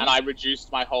about it, and I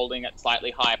reduced my holding at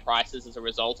slightly higher prices as a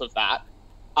result of that.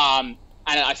 And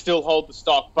I still hold the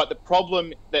stock, but the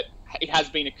problem that it has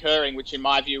been occurring, which in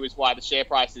my view is why the share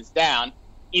price is down,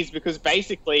 is because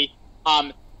basically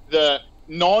the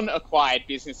non-acquired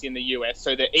business in the US,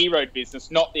 so the E-Road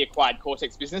business, not the acquired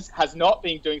Cortex business, has not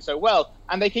been doing so well.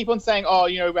 And they keep on saying,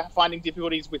 we're finding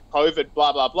difficulties with COVID,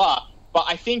 blah, blah, blah. But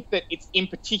I think that it's in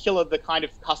particular the kind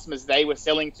of customers they were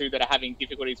selling to that are having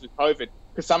difficulties with COVID,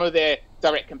 because some of their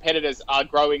direct competitors are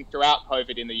growing throughout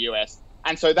COVID in the US.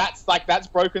 And so that's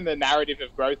broken the narrative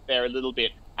of growth there a little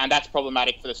bit. And that's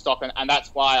problematic for the stock. And that's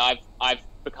why I've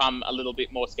become a little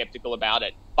bit more skeptical about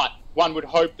it. But one would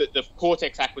hope that the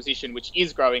Cortex acquisition, which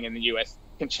is growing in the US,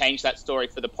 can change that story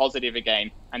for the positive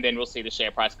again. And then we'll see the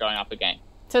share price going up again.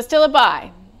 So still a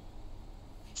buy?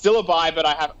 Still a buy, but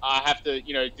I have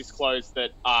to disclose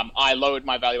that I lowered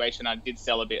my valuation. I did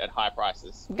sell a bit at high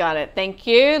prices. Got it. Thank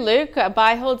you, Luke.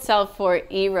 Buy, hold, sell for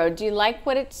E-Road. Do you like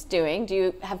what it's doing? Do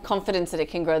you have confidence that it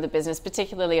can grow the business,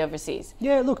 particularly overseas?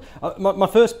 Yeah, look, my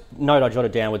first note I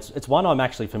jotted down was it's one I'm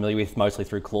actually familiar with mostly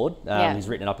through Claude. He's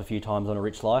written it up a few times on A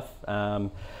Rich Life.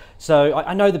 So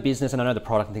I know the business and I know the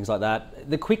product and things like that.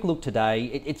 The quick look today,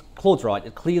 it's Claude's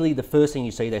right. Clearly, the first thing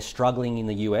you see, they're struggling in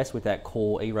the US with that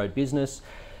core E-Road business.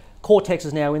 Cortex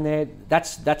is now in there.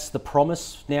 That's the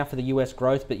promise now for the US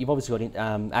growth, but you've obviously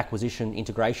got acquisition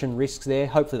integration risks there.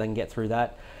 Hopefully they can get through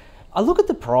that. I look at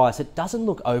the price, it doesn't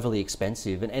look overly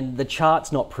expensive, and the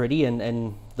chart's not pretty,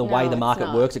 and the way the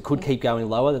market works, it could keep going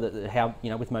lower,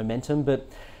 with momentum. But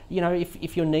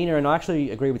if you're Nina, and I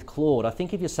actually agree with Claude, I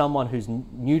think if you're someone who's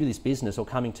new to this business or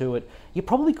coming to it, you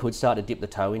probably could start to dip the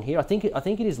toe in here. I think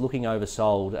it is looking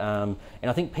oversold, and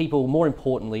I think people, more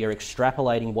importantly, are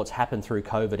extrapolating what's happened through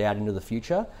COVID out into the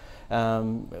future.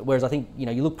 Whereas I think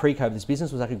you look pre-COVID, this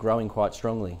business was actually growing quite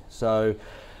strongly. So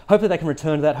hopefully they can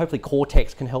return to that. Hopefully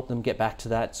Cortex can help them get back to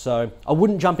that. So I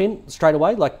wouldn't jump in straight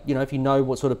away. If you know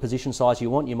what sort of position size you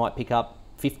want, you might pick up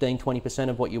 15-20%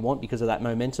 of what you want because of that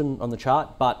momentum on the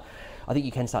chart, but I think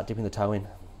you can start dipping the toe in.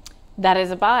 That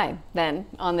is a buy then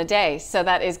on the day. So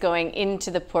that is going into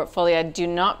the portfolio. I do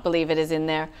not believe it is in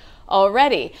there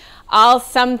already. I'll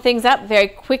sum things up very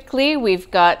quickly. We've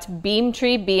got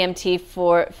Beamtree, BMT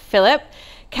for Philip.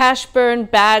 Cash burn,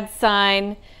 bad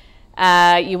sign.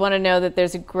 You want to know that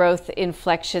there's a growth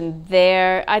inflection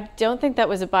there. I don't think that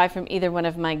was a buy from either one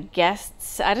of my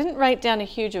guests. I didn't write down a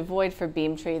huge avoid for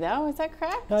Beamtree, though. Is that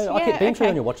correct? No, I'll keep Beamtree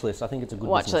on your watch list. I think it's a good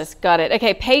watch list. Got it.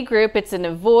 Okay, Pay Group, it's an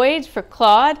avoid for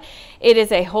Claude. It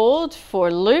is a hold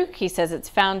for Luke. He says it's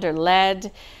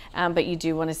founder-led, but you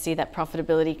do want to see that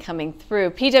profitability coming through.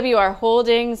 PWR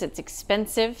Holdings, it's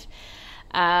expensive.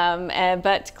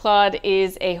 But Claude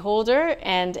is a holder,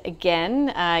 and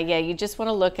again, you just want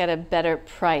to look at a better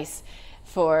price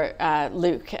for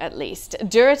Luke at least.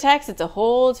 Duratex, it's a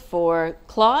hold for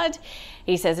Claude.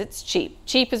 He says it's cheap.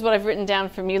 Cheap is what I've written down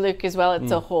from you, Luke, as well.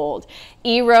 It's a hold.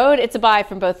 E-Road, it's a buy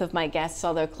from both of my guests,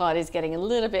 although Claude is getting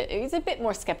he's a bit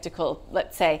more skeptical,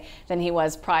 let's say, than he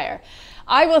was prior.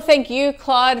 I will thank you,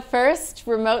 Claude, first,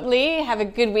 remotely. Have a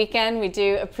good weekend. We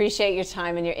do appreciate your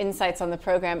time and your insights on the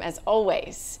program, as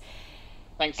always.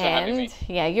 Thanks for having me.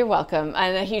 Yeah, you're welcome.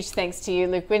 And a huge thanks to you,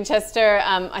 Luke Winchester.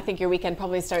 I think your weekend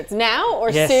probably starts now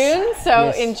or soon,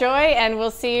 so enjoy, and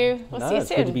we'll see you soon. It's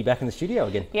good to be back in the studio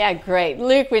again. Yeah, great.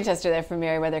 Luke Winchester there from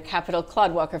Merriweather Capital,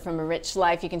 Claude Walker from A Rich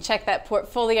Life. You can check that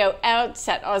portfolio out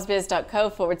at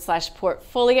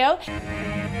ausbiz.co/portfolio.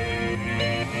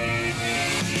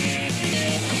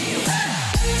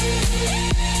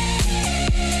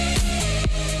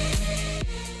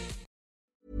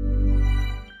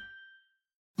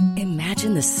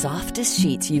 Imagine the softest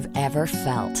sheets you've ever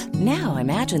felt. Now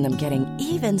imagine them getting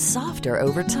even softer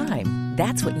over time.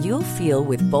 That's what you'll feel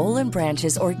with Boll &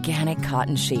 Branch's organic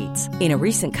cotton sheets. In a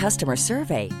recent customer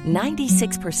survey,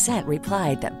 96%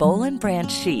 replied that Boll &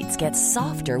 Branch sheets get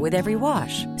softer with every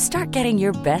wash. Start getting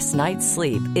your best night's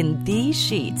sleep in these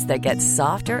sheets that get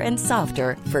softer and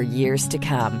softer for years to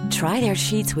come. Try their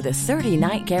sheets with a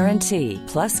 30-night guarantee.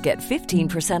 Plus, get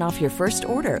 15% off your first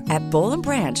order at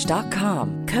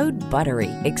bollandbranch.com. Code BUTTERY.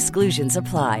 Exclusions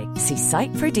apply. See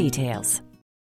site for details.